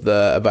all of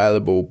the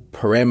available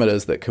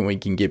parameters that we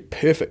can get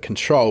perfect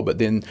control, but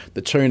then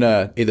the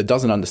tuner either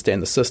doesn't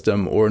understand the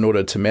system, or in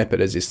order to map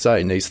it, as you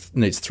say,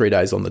 needs 3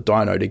 days on the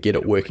dyno to get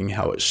it working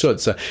how it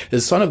should. So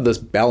there's sort of this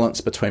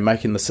balance between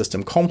making the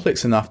system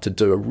complex enough to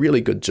do a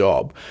really good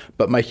job,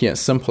 but making it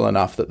simple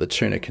enough that the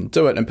tuner can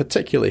do it, and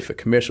particularly for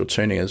commercial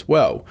tuning as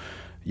well.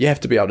 You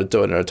have to be able to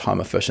do it in a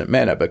time-efficient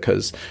manner,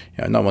 because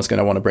no one's going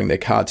to want to bring their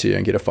car to you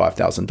and get a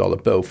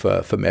 $5,000 bill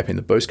for mapping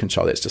the boost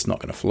control. That's just not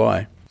going to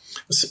fly.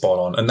 Spot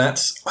on. And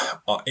that's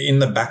in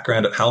the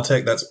background at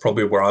Haltech. That's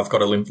probably where I've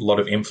got a lot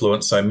of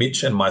influence. So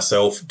Mitch and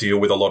myself deal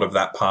with a lot of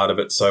that part of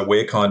it. So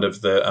we're kind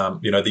of the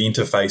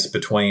interface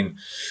between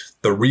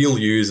the real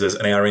users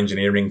and our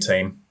engineering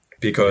team.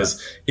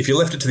 Because if you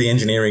left it to the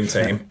engineering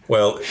team,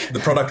 well, the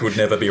product would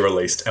never be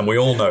released, and we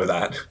all know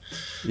that.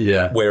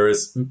 Yeah.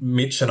 Whereas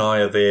Mitch and I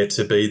are there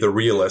to be the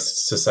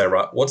realists, to say,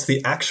 right, what's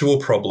the actual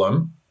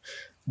problem?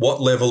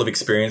 What level of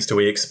experience do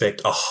we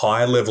expect a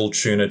high-level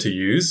tuner to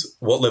use?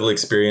 What level of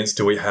experience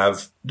do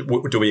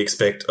we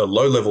expect a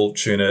low-level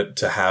tuner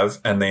to have?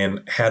 And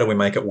then how do we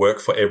make it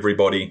work for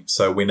everybody?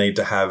 So we need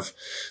to have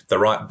the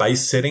right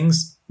base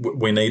settings.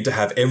 We need to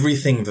have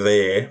everything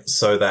there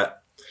so that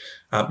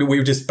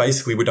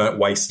we don't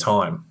waste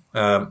time.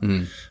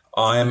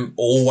 I'm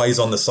always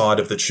on the side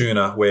of the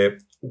tuner where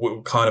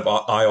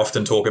I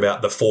often talk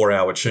about the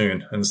 4-hour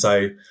tune and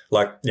say,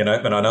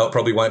 and I know it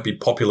probably won't be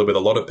popular with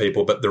a lot of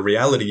people, but the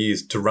reality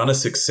is, to run a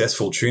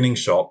successful tuning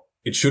shop,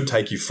 it should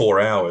take you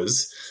 4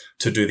 hours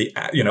to do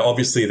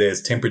obviously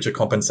there's temperature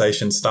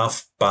compensation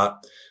stuff,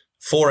 but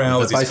 4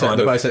 hours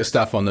the basic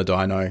stuff on the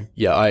dyno.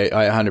 Yeah, I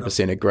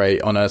 100% agree.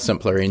 On a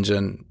simpler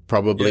engine,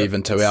 probably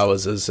even 2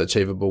 hours is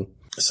achievable.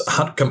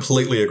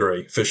 Completely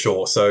agree, for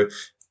sure. So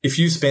if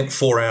you spent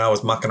 4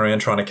 hours mucking around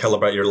trying to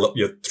calibrate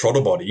your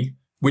throttle body,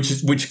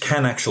 which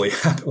can actually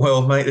happen,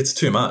 well, mate, it's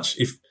too much.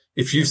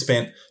 If you've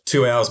spent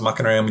 2 hours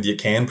mucking around with your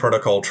CAN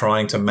protocol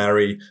trying to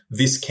marry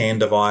this CAN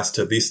device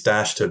to this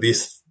dash to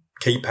this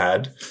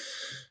keypad,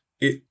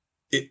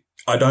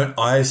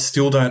 I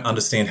still don't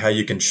understand how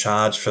you can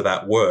charge for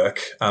that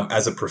work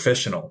as a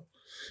professional.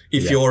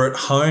 If you're at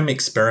home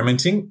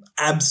experimenting,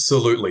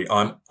 absolutely,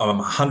 I'm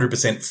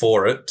 100%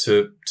 for it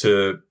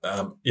to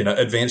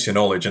advance your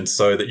knowledge, and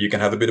so that you can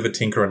have a bit of a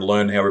tinker and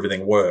learn how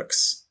everything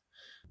works.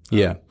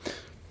 Yeah.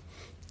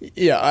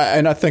 Yeah,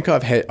 and I think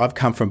I've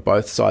come from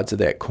both sides of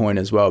that coin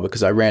as well,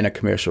 because I ran a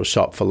commercial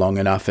shop for long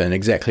enough, and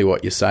exactly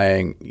what you're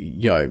saying,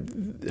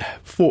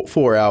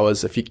 4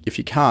 hours, if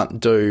you can't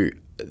do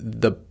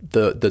the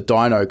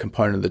dyno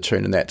component of the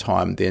tune in that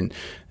time, then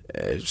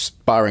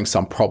barring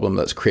some problem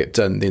that's crept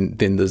in,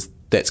 then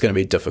that's going to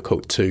be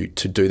difficult to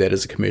do that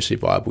as a commercially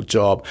viable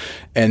job.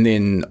 And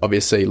then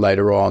obviously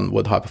later on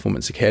with High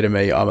Performance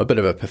Academy, I'm a bit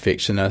of a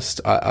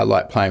perfectionist. I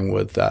like playing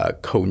with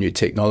cool new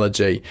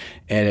technology.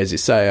 And as you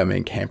say, I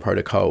mean, CAN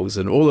protocols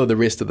and all of the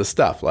rest of the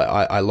stuff. Like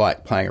I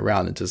like playing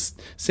around and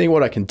just seeing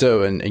what I can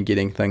do and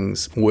getting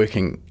things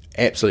working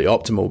absolutely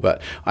optimal.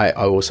 But I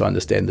also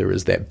understand there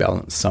is that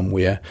balance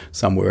somewhere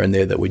in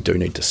there that we do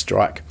need to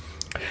strike.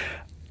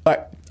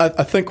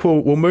 I think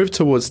we'll move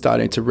towards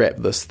starting to wrap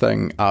this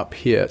thing up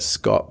here,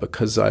 Scott,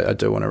 because I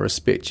do want to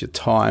respect your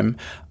time.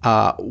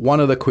 One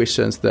of the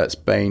questions that's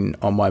been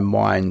on my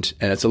mind,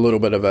 and it's a little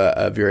bit of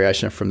a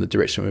variation from the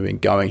direction we've been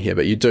going here,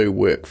 but you do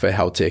work for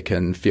Haltech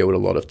and field a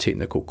lot of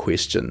technical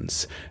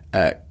questions.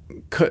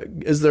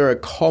 Is there a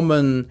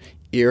common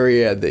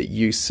area that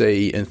you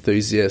see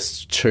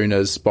enthusiasts,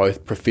 tuners,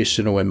 both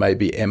professional and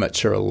maybe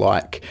amateur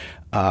alike,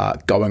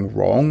 going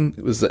wrong?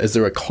 Is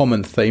there a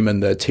common theme in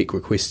the tech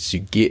requests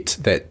you get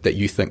that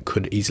you think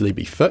could easily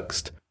be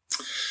fixed?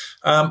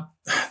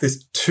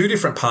 There's two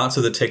different parts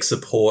of the tech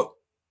support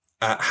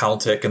at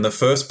Haltech, and the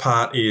first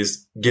part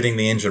is getting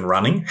the engine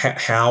running.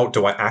 How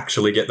do I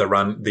actually get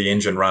the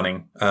engine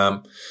running?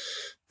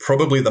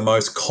 Probably the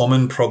most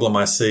common problem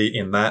I see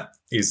in that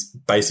is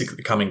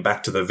basically coming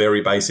back to the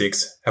very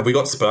basics. Have we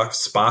got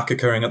spark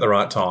occurring at the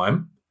right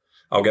time?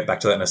 I'll get back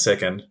to that in a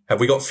second.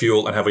 Have we got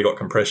fuel and have we got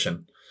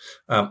compression?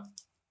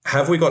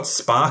 Have we got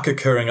spark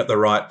occurring at the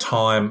right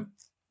time?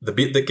 The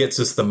bit that gets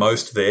us the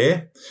most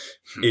there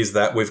is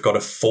that we've got a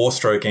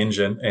 4-stroke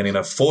engine, and in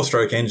a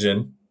 4-stroke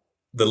engine,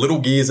 the little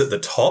gears at the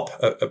top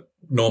are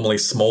normally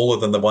smaller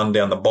than the one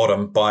down the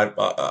bottom by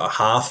a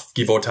half,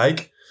 give or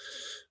take.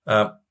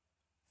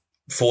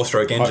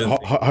 4-stroke engine.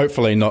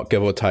 Hopefully not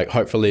give or take.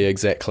 Hopefully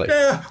exactly.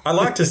 Yeah, I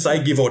like to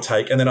say give or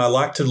take, and then I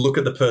like to look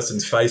at the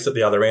person's face at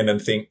the other end and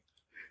think,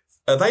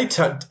 do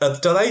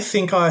they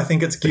think I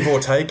think it's give or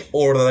take,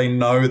 or do they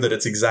know that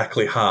it's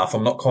exactly half?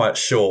 I'm not quite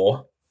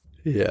sure.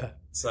 Yeah.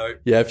 So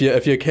yeah,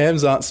 if your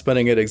cams aren't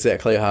spinning at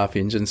exactly half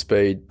engine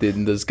speed,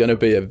 then there's going to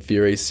be a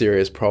very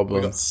serious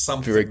problem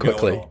very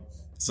quickly.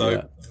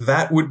 So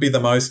that would be the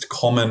most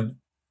common.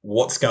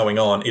 What's going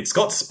on? It's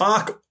got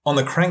spark on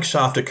the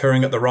crankshaft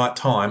occurring at the right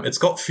time. It's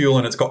got fuel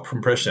and it's got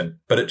compression,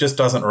 but it just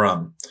doesn't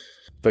run.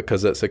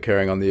 Because it's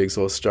occurring on the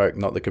exhaust stroke,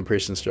 not the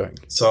compression stroke.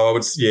 So I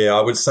would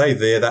say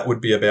that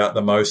would be about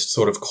the most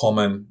sort of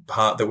common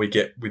part that we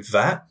get with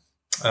that.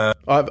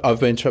 I've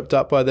been tripped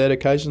up by that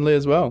occasionally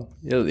as well.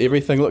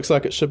 Everything looks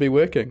like it should be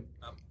working.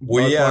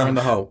 Fire in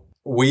the hole.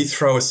 We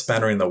throw a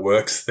spanner in the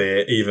works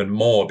there even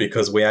more,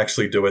 because we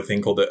actually do a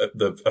thing called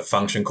a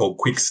function called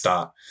quick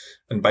start.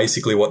 And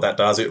basically what that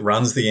does, it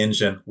runs the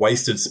engine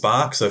wasted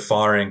spark, so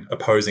firing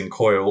opposing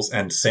coils,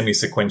 and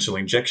semi-sequential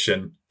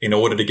injection in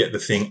order to get the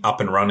thing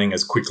up and running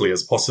as quickly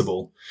as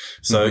possible.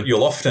 So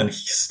you'll often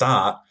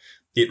start,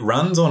 it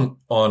runs on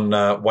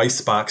waste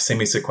spark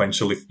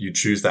semi-sequential if you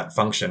choose that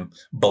function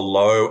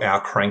below our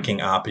cranking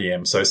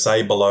RPM. So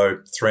say below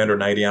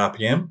 380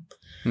 RPM.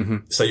 Mm-hmm.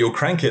 So you'll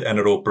crank it and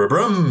it'll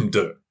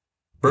brum-do.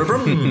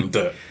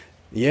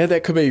 Yeah,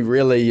 that could be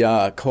really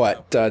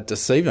quite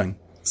deceiving.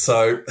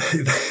 So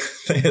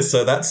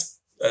that's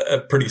a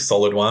pretty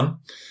solid one.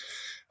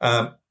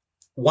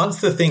 Once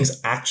the thing's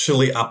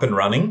actually up and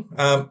running,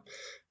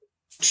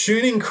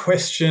 tuning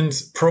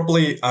questions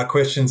probably are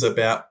questions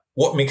about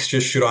what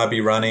mixture should I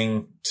be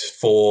running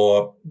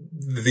for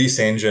this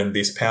engine,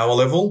 this power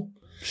level.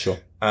 Sure.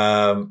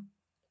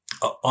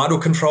 Idle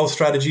control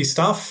strategy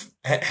stuff,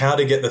 how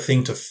to get the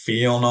thing to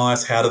feel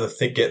nice, how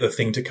to get the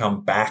thing to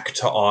come back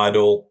to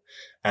idle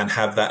and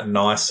have that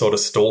nice sort of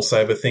stall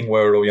saver thing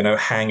where it'll,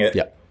 hang at,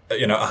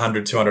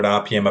 100, 200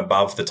 RPM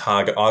above the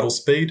target idle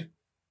speed.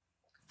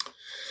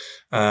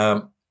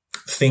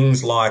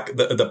 Things like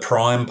the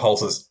prime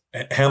pulses.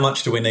 How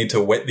much do we need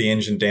to wet the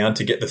engine down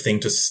to get the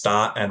thing to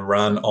start and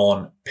run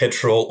on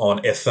petrol, on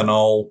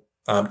ethanol?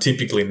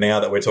 Typically now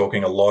that we're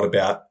talking a lot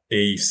about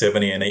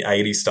E70 and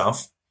E80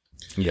 stuff.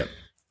 Yep.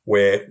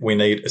 Where we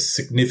need a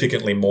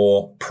significantly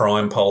more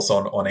prime pulse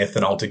on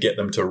ethanol to get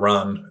them to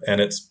run.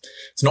 And it's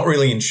not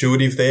really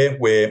intuitive there,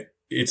 where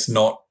it's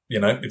not,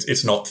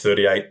 it's not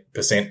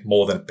 38%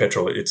 more than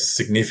petrol. It's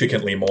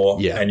significantly more,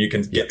 and you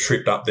can get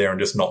tripped up there and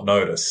just not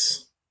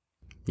notice.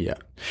 Yeah.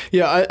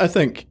 Yeah, I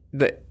think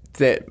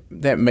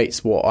that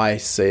meets what I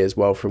see as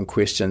well from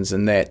questions,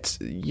 and that,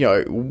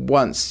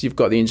 once you've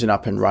got the engine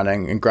up and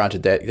running, and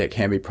granted that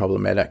can be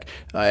problematic,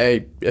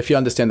 if you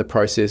understand the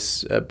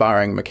process,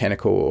 barring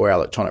mechanical or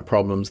electronic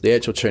problems, the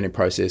actual tuning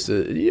process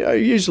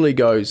usually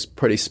goes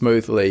pretty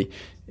smoothly.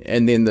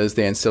 And then there's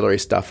the ancillary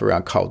stuff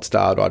around cold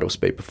start, idle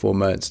speed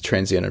performance,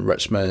 transient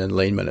enrichment, and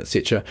leanment,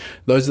 etc.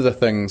 Those are the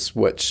things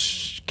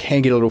which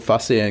can get a little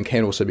fussy and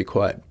can also be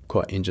quite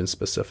engine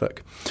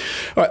specific.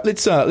 All right,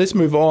 let's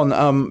move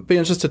on. Be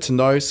interested to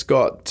know,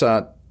 Scott,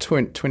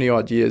 20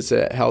 odd years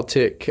at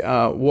Haltech.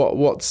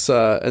 What's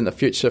in the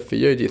future for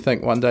you? Do you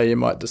think one day you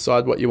might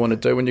decide what you want to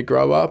do when you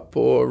grow up,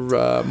 or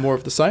more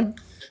of the same?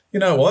 You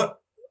know what?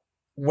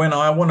 When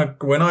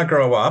I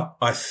grow up,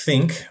 I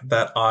think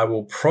that I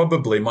will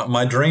probably,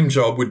 my dream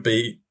job would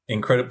be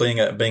incredibly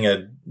being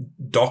a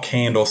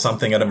dockhand or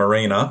something at a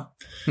marina,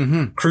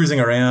 cruising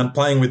around,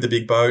 playing with the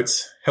big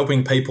boats,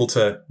 helping people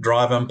to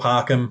drive them,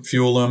 park them,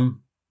 fuel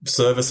them,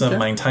 service them,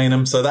 maintain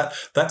them. So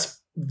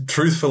that's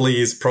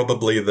truthfully is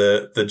probably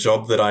the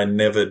job that I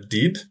never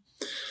did.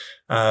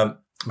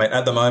 Mate,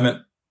 at the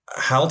moment,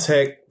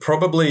 Haltech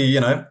probably,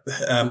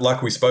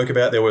 like we spoke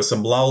about, there were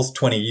some lulls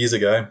 20 years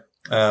ago.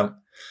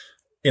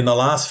 In the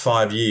last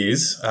 5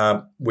 years,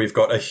 we've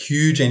got a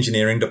huge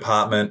engineering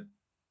department.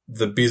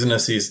 The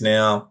business is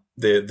now,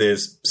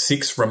 there's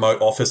 6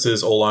 remote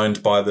offices all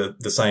owned by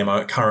the same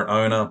current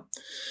owner.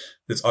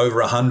 There's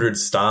over 100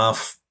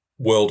 staff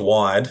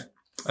worldwide.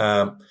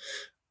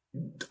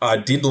 I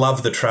did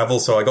love the travel,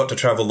 so I got to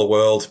travel the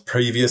world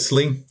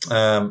previously.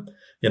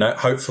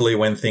 Hopefully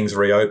when things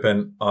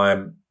reopen,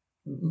 I'm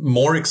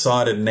more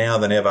excited now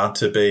than ever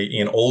to be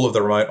in all of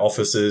the remote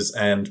offices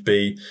and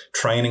be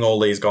training all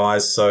these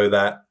guys so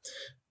that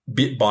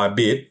bit by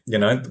bit,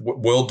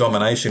 world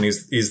domination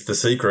is the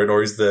secret,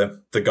 or is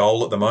the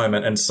goal at the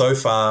moment. And so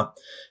far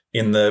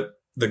in the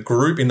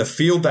group, in the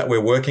field that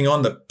we're working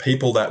on, the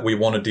people that we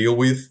want to deal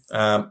with,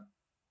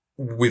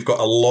 we've got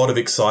a lot of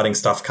exciting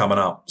stuff coming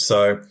up.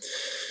 So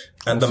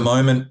at the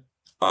moment,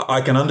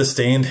 I can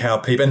understand how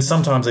people, and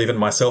sometimes even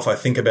myself, I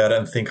think about it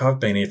and think I've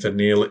been here for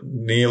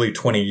nearly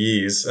 20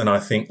 years. And I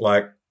think,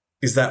 like,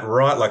 is that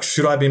right? Like,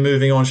 should I be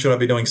moving on? Should I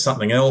be doing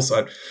something else?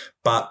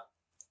 But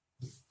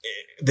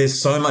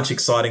there's so much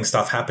exciting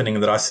stuff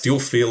happening that I still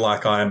feel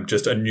like I'm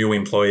just a new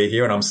employee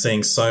here, and I'm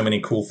seeing so many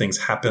cool things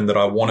happen that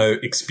I want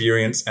to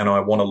experience and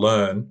I want to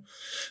learn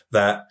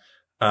that,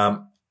 I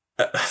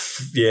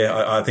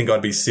think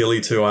I'd be silly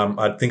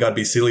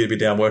to be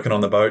down working on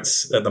the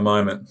boats at the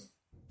moment.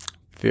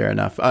 Fair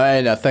enough.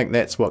 And I think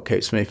that's what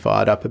keeps me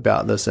fired up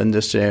about this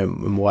industry,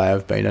 and why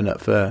I've been in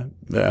it for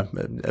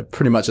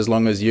pretty much as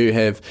long as you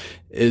have,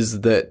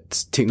 is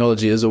that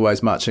technology is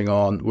always marching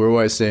on. We're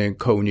always seeing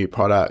cool new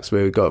products.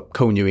 We've got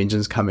cool new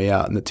engines coming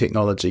out, and the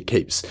technology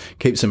keeps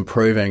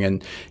improving.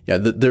 And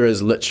there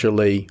is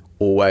literally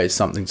always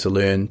something to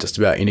learn just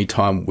about any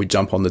time we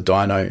jump on the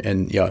dyno.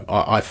 And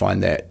I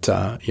find that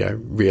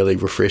really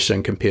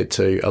refreshing compared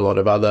to a lot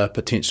of other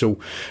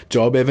potential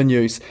job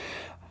avenues.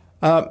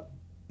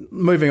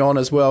 Moving on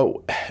as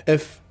well,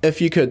 if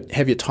you could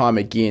have your time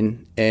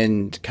again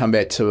and come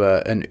back to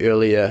an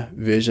earlier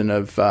version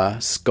of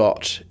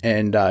Scott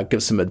and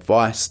give some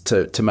advice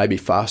to maybe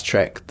fast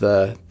track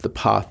the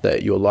path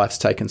that your life's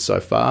taken so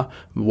far,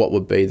 what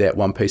would be that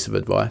one piece of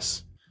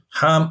advice?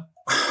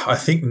 I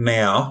think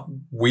now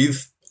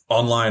with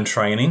online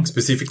training,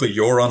 specifically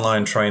your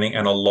online training,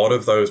 and a lot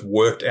of those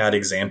worked out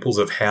examples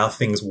of how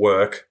things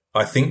work,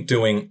 I think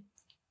doing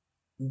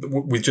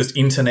with just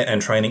internet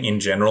and training in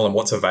general and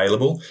what's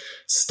available,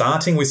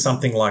 starting with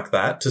something like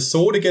that to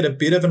sort of get a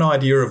bit of an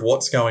idea of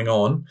what's going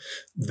on,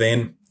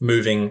 then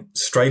moving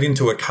straight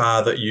into a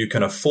car that you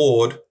can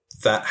afford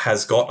that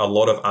has got a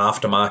lot of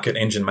aftermarket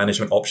engine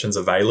management options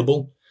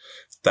available,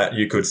 that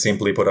you could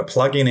simply put a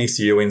plug-in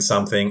ECU in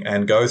something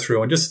and go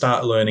through and just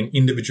start learning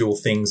individual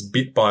things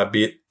bit by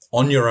bit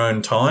on your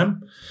own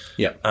time.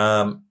 Yeah.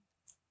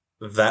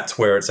 That's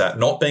where it's at.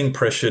 Not being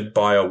pressured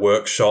by a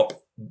workshop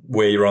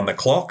where you're on the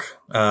clock,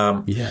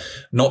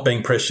 not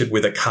being pressured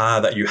with a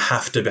car that you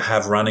have to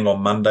have running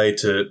on Monday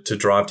to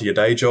drive to your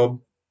day job.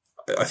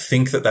 I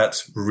think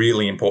that's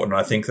really important.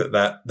 I think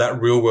that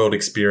real world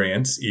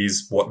experience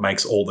is what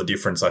makes all the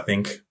difference, I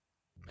think.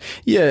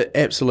 Yeah,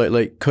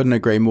 absolutely. Couldn't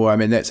agree more. I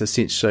mean, that's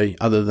essentially,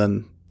 other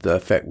than the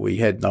fact we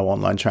had no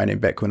online training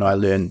back when I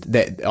learned,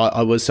 that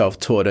I was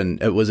self-taught, and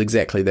it was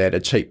exactly that, a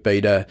cheap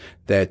beta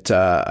that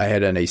I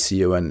had an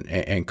ECU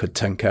and could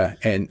tinker.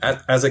 And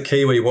as a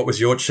Kiwi, what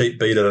was your cheap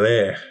beta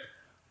there?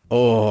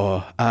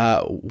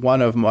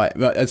 One of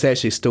it's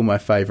actually still my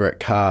favourite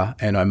car,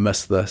 and I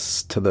miss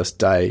this to this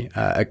day,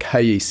 a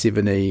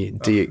KE70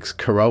 DX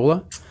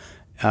Corolla.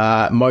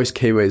 Most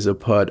Kiwis have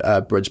put a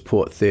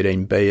Bridgeport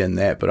 13B in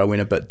that, but I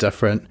went a bit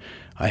different.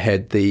 I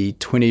had the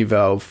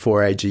 20-valve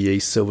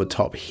 4AGE silver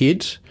top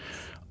head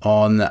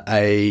on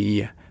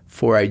a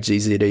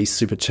 4AGZE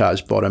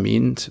supercharged bottom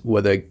end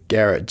with a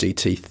Garrett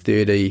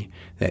GT30.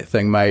 That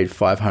thing made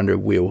 500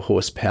 wheel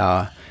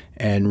horsepower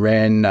and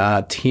ran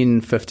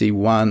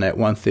 1051 at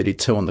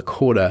 132 on the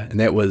quarter, and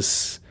that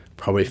was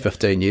probably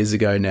 15 years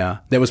ago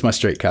now. That was my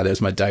street car. That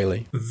was my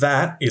daily.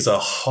 That is a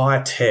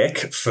high-tech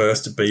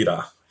first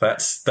beater.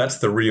 That's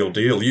the real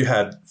deal. You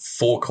had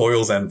 4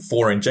 coils and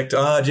 4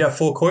 injector. Do you have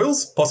 4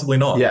 coils? Possibly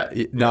not. Yeah,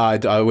 no,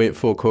 I went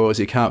 4 coils.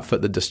 You can't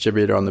fit the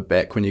distributor on the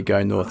back when you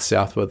go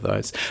north-south with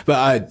those.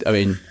 But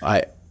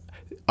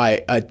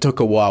I took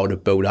a while to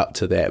build up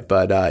to that.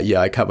 But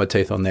I cut my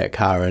teeth on that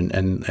car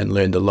and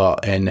learned a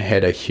lot and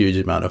had a huge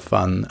amount of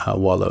fun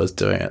while I was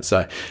doing it.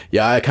 So,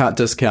 yeah, I can't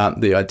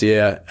discount the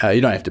idea.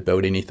 You don't have to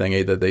build anything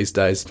either these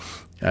days.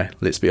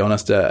 Let's be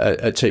honest,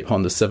 a cheap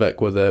Honda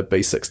Civic with a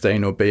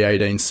B16 or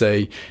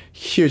B18C,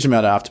 huge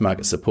amount of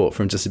aftermarket support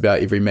from just about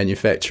every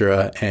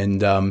manufacturer,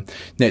 and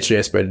naturally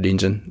aspirated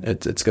engine.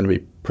 It's going to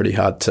be pretty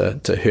hard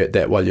to hurt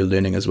that while you're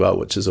learning as well,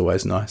 which is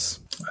always nice.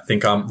 I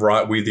think I'm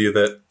right with you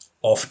that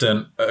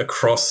often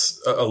across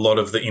a lot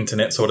of the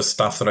internet sort of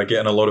stuff that I get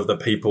and a lot of the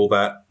people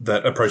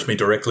that approach me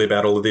directly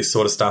about all of this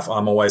sort of stuff,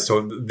 I'm always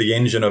sort of the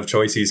engine of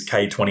choice is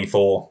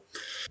K24.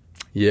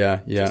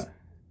 Yeah.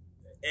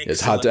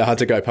 It's hard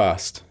to go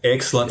past.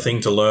 Excellent thing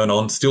to learn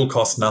on, still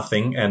costs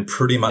nothing and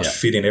pretty much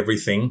fit in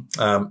everything.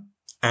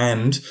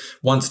 And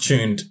once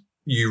tuned,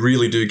 you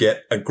really do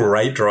get a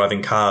great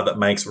driving car that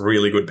makes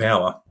really good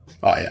power.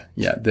 Oh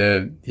yeah.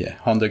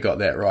 Honda got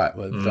that right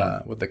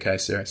with the K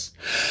series.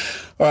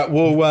 All right,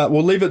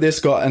 we'll leave it there,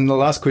 Scott. And the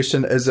last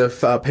question is,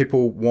 if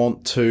people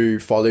want to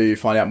follow you,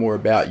 find out more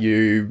about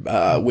you,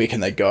 where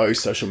can they go?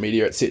 Social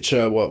media,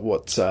 etc.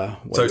 What so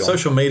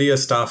social media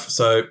stuff.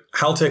 So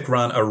Haltech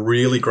run a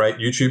really great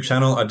YouTube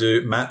channel.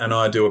 Matt and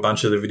I do a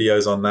bunch of the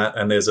videos on that,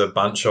 and there's a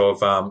bunch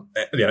of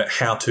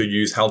how to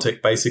use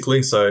Haltech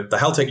basically. So the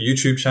Haltech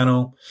YouTube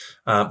channel,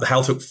 the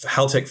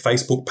Haltech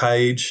Facebook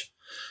page.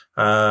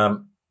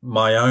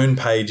 My own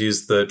page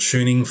is the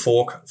Tuning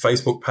Fork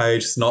Facebook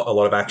page. It's not a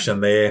lot of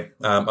action there.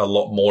 A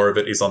lot more of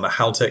it is on the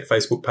Haltech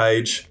Facebook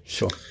page.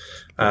 Sure.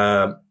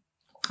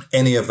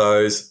 Any of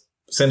those,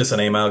 send us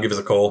an email, give us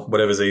a call,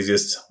 whatever's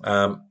easiest.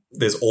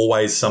 There's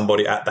always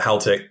somebody at the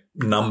Haltech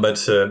number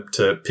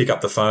to pick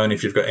up the phone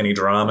if you've got any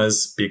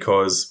dramas,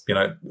 because,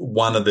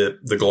 one of the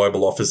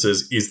global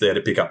offices is there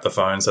to pick up the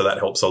phone. So that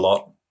helps a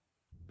lot.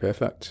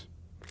 Perfect.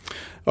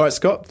 All right,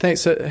 Scott,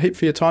 thanks a heap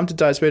for your time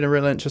today. It's been a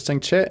really interesting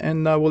chat,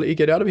 and we'll let you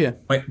get out of here.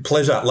 Mate,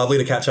 pleasure. Lovely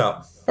to catch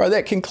up. All right,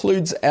 that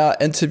concludes our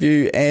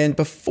interview. And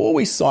before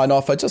we sign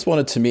off, I just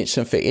wanted to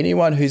mention, for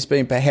anyone who's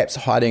been perhaps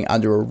hiding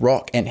under a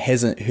rock and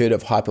hasn't heard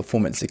of High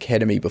Performance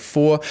Academy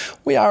before,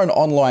 we are an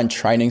online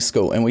training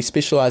school, and we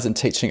specialize in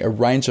teaching a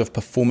range of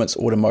performance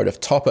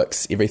automotive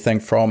topics, everything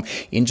from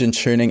engine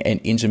tuning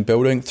and engine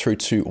building through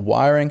to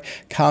wiring,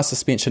 car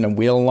suspension and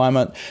wheel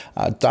alignment,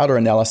 data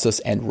analysis,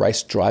 and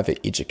race driver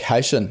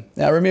education.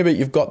 Now, remember,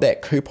 you've got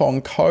that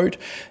coupon code.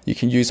 You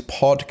can use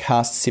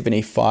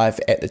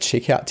podcast75 at the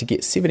checkout to get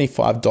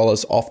 $75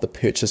 off the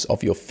purchase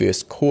of your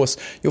first course.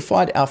 You'll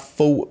find our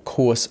full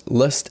course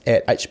list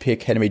at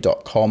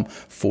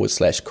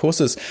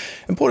hpacademy.com/courses.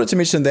 Important to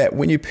mention that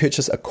when you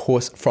purchase a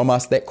course from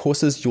us, that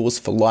course is yours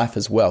for life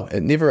as well.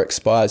 It never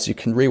expires. You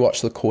can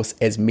rewatch the course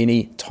as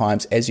many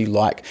times as you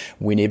like,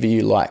 whenever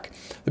you like.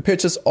 The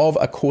purchase of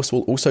a course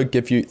will also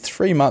give you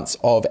 3 months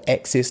of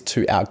access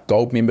to our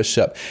Gold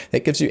membership.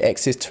 That gives you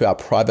access to our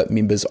private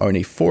members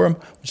only forum,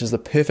 which is the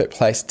perfect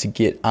place to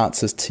get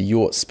answers to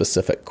your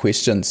specific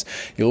questions.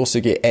 You'll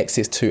also get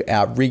access to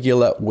our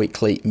regular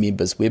weekly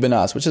members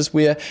webinars, which is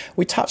where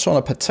we touch on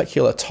a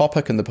particular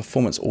topic in the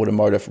performance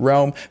automotive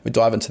realm. We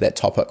dive into that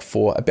topic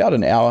for about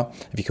an hour.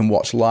 If you can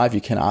watch live,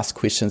 you can ask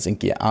questions and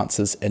get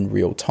answers in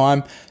real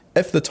time.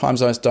 If the time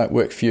zones don't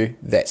work for you,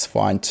 that's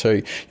fine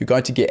too. You're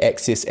going to get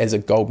access as a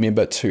Gold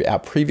member to our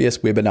previous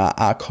webinar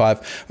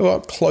archive. We've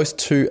got close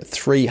to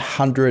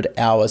 300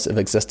 hours of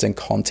existing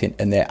content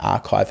in that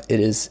archive. It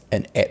is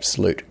an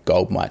absolute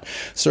goldmine.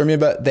 So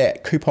remember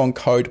that coupon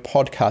code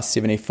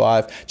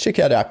podcast75. Check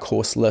out our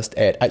course list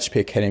at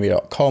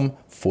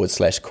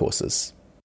hpacademy.com/courses.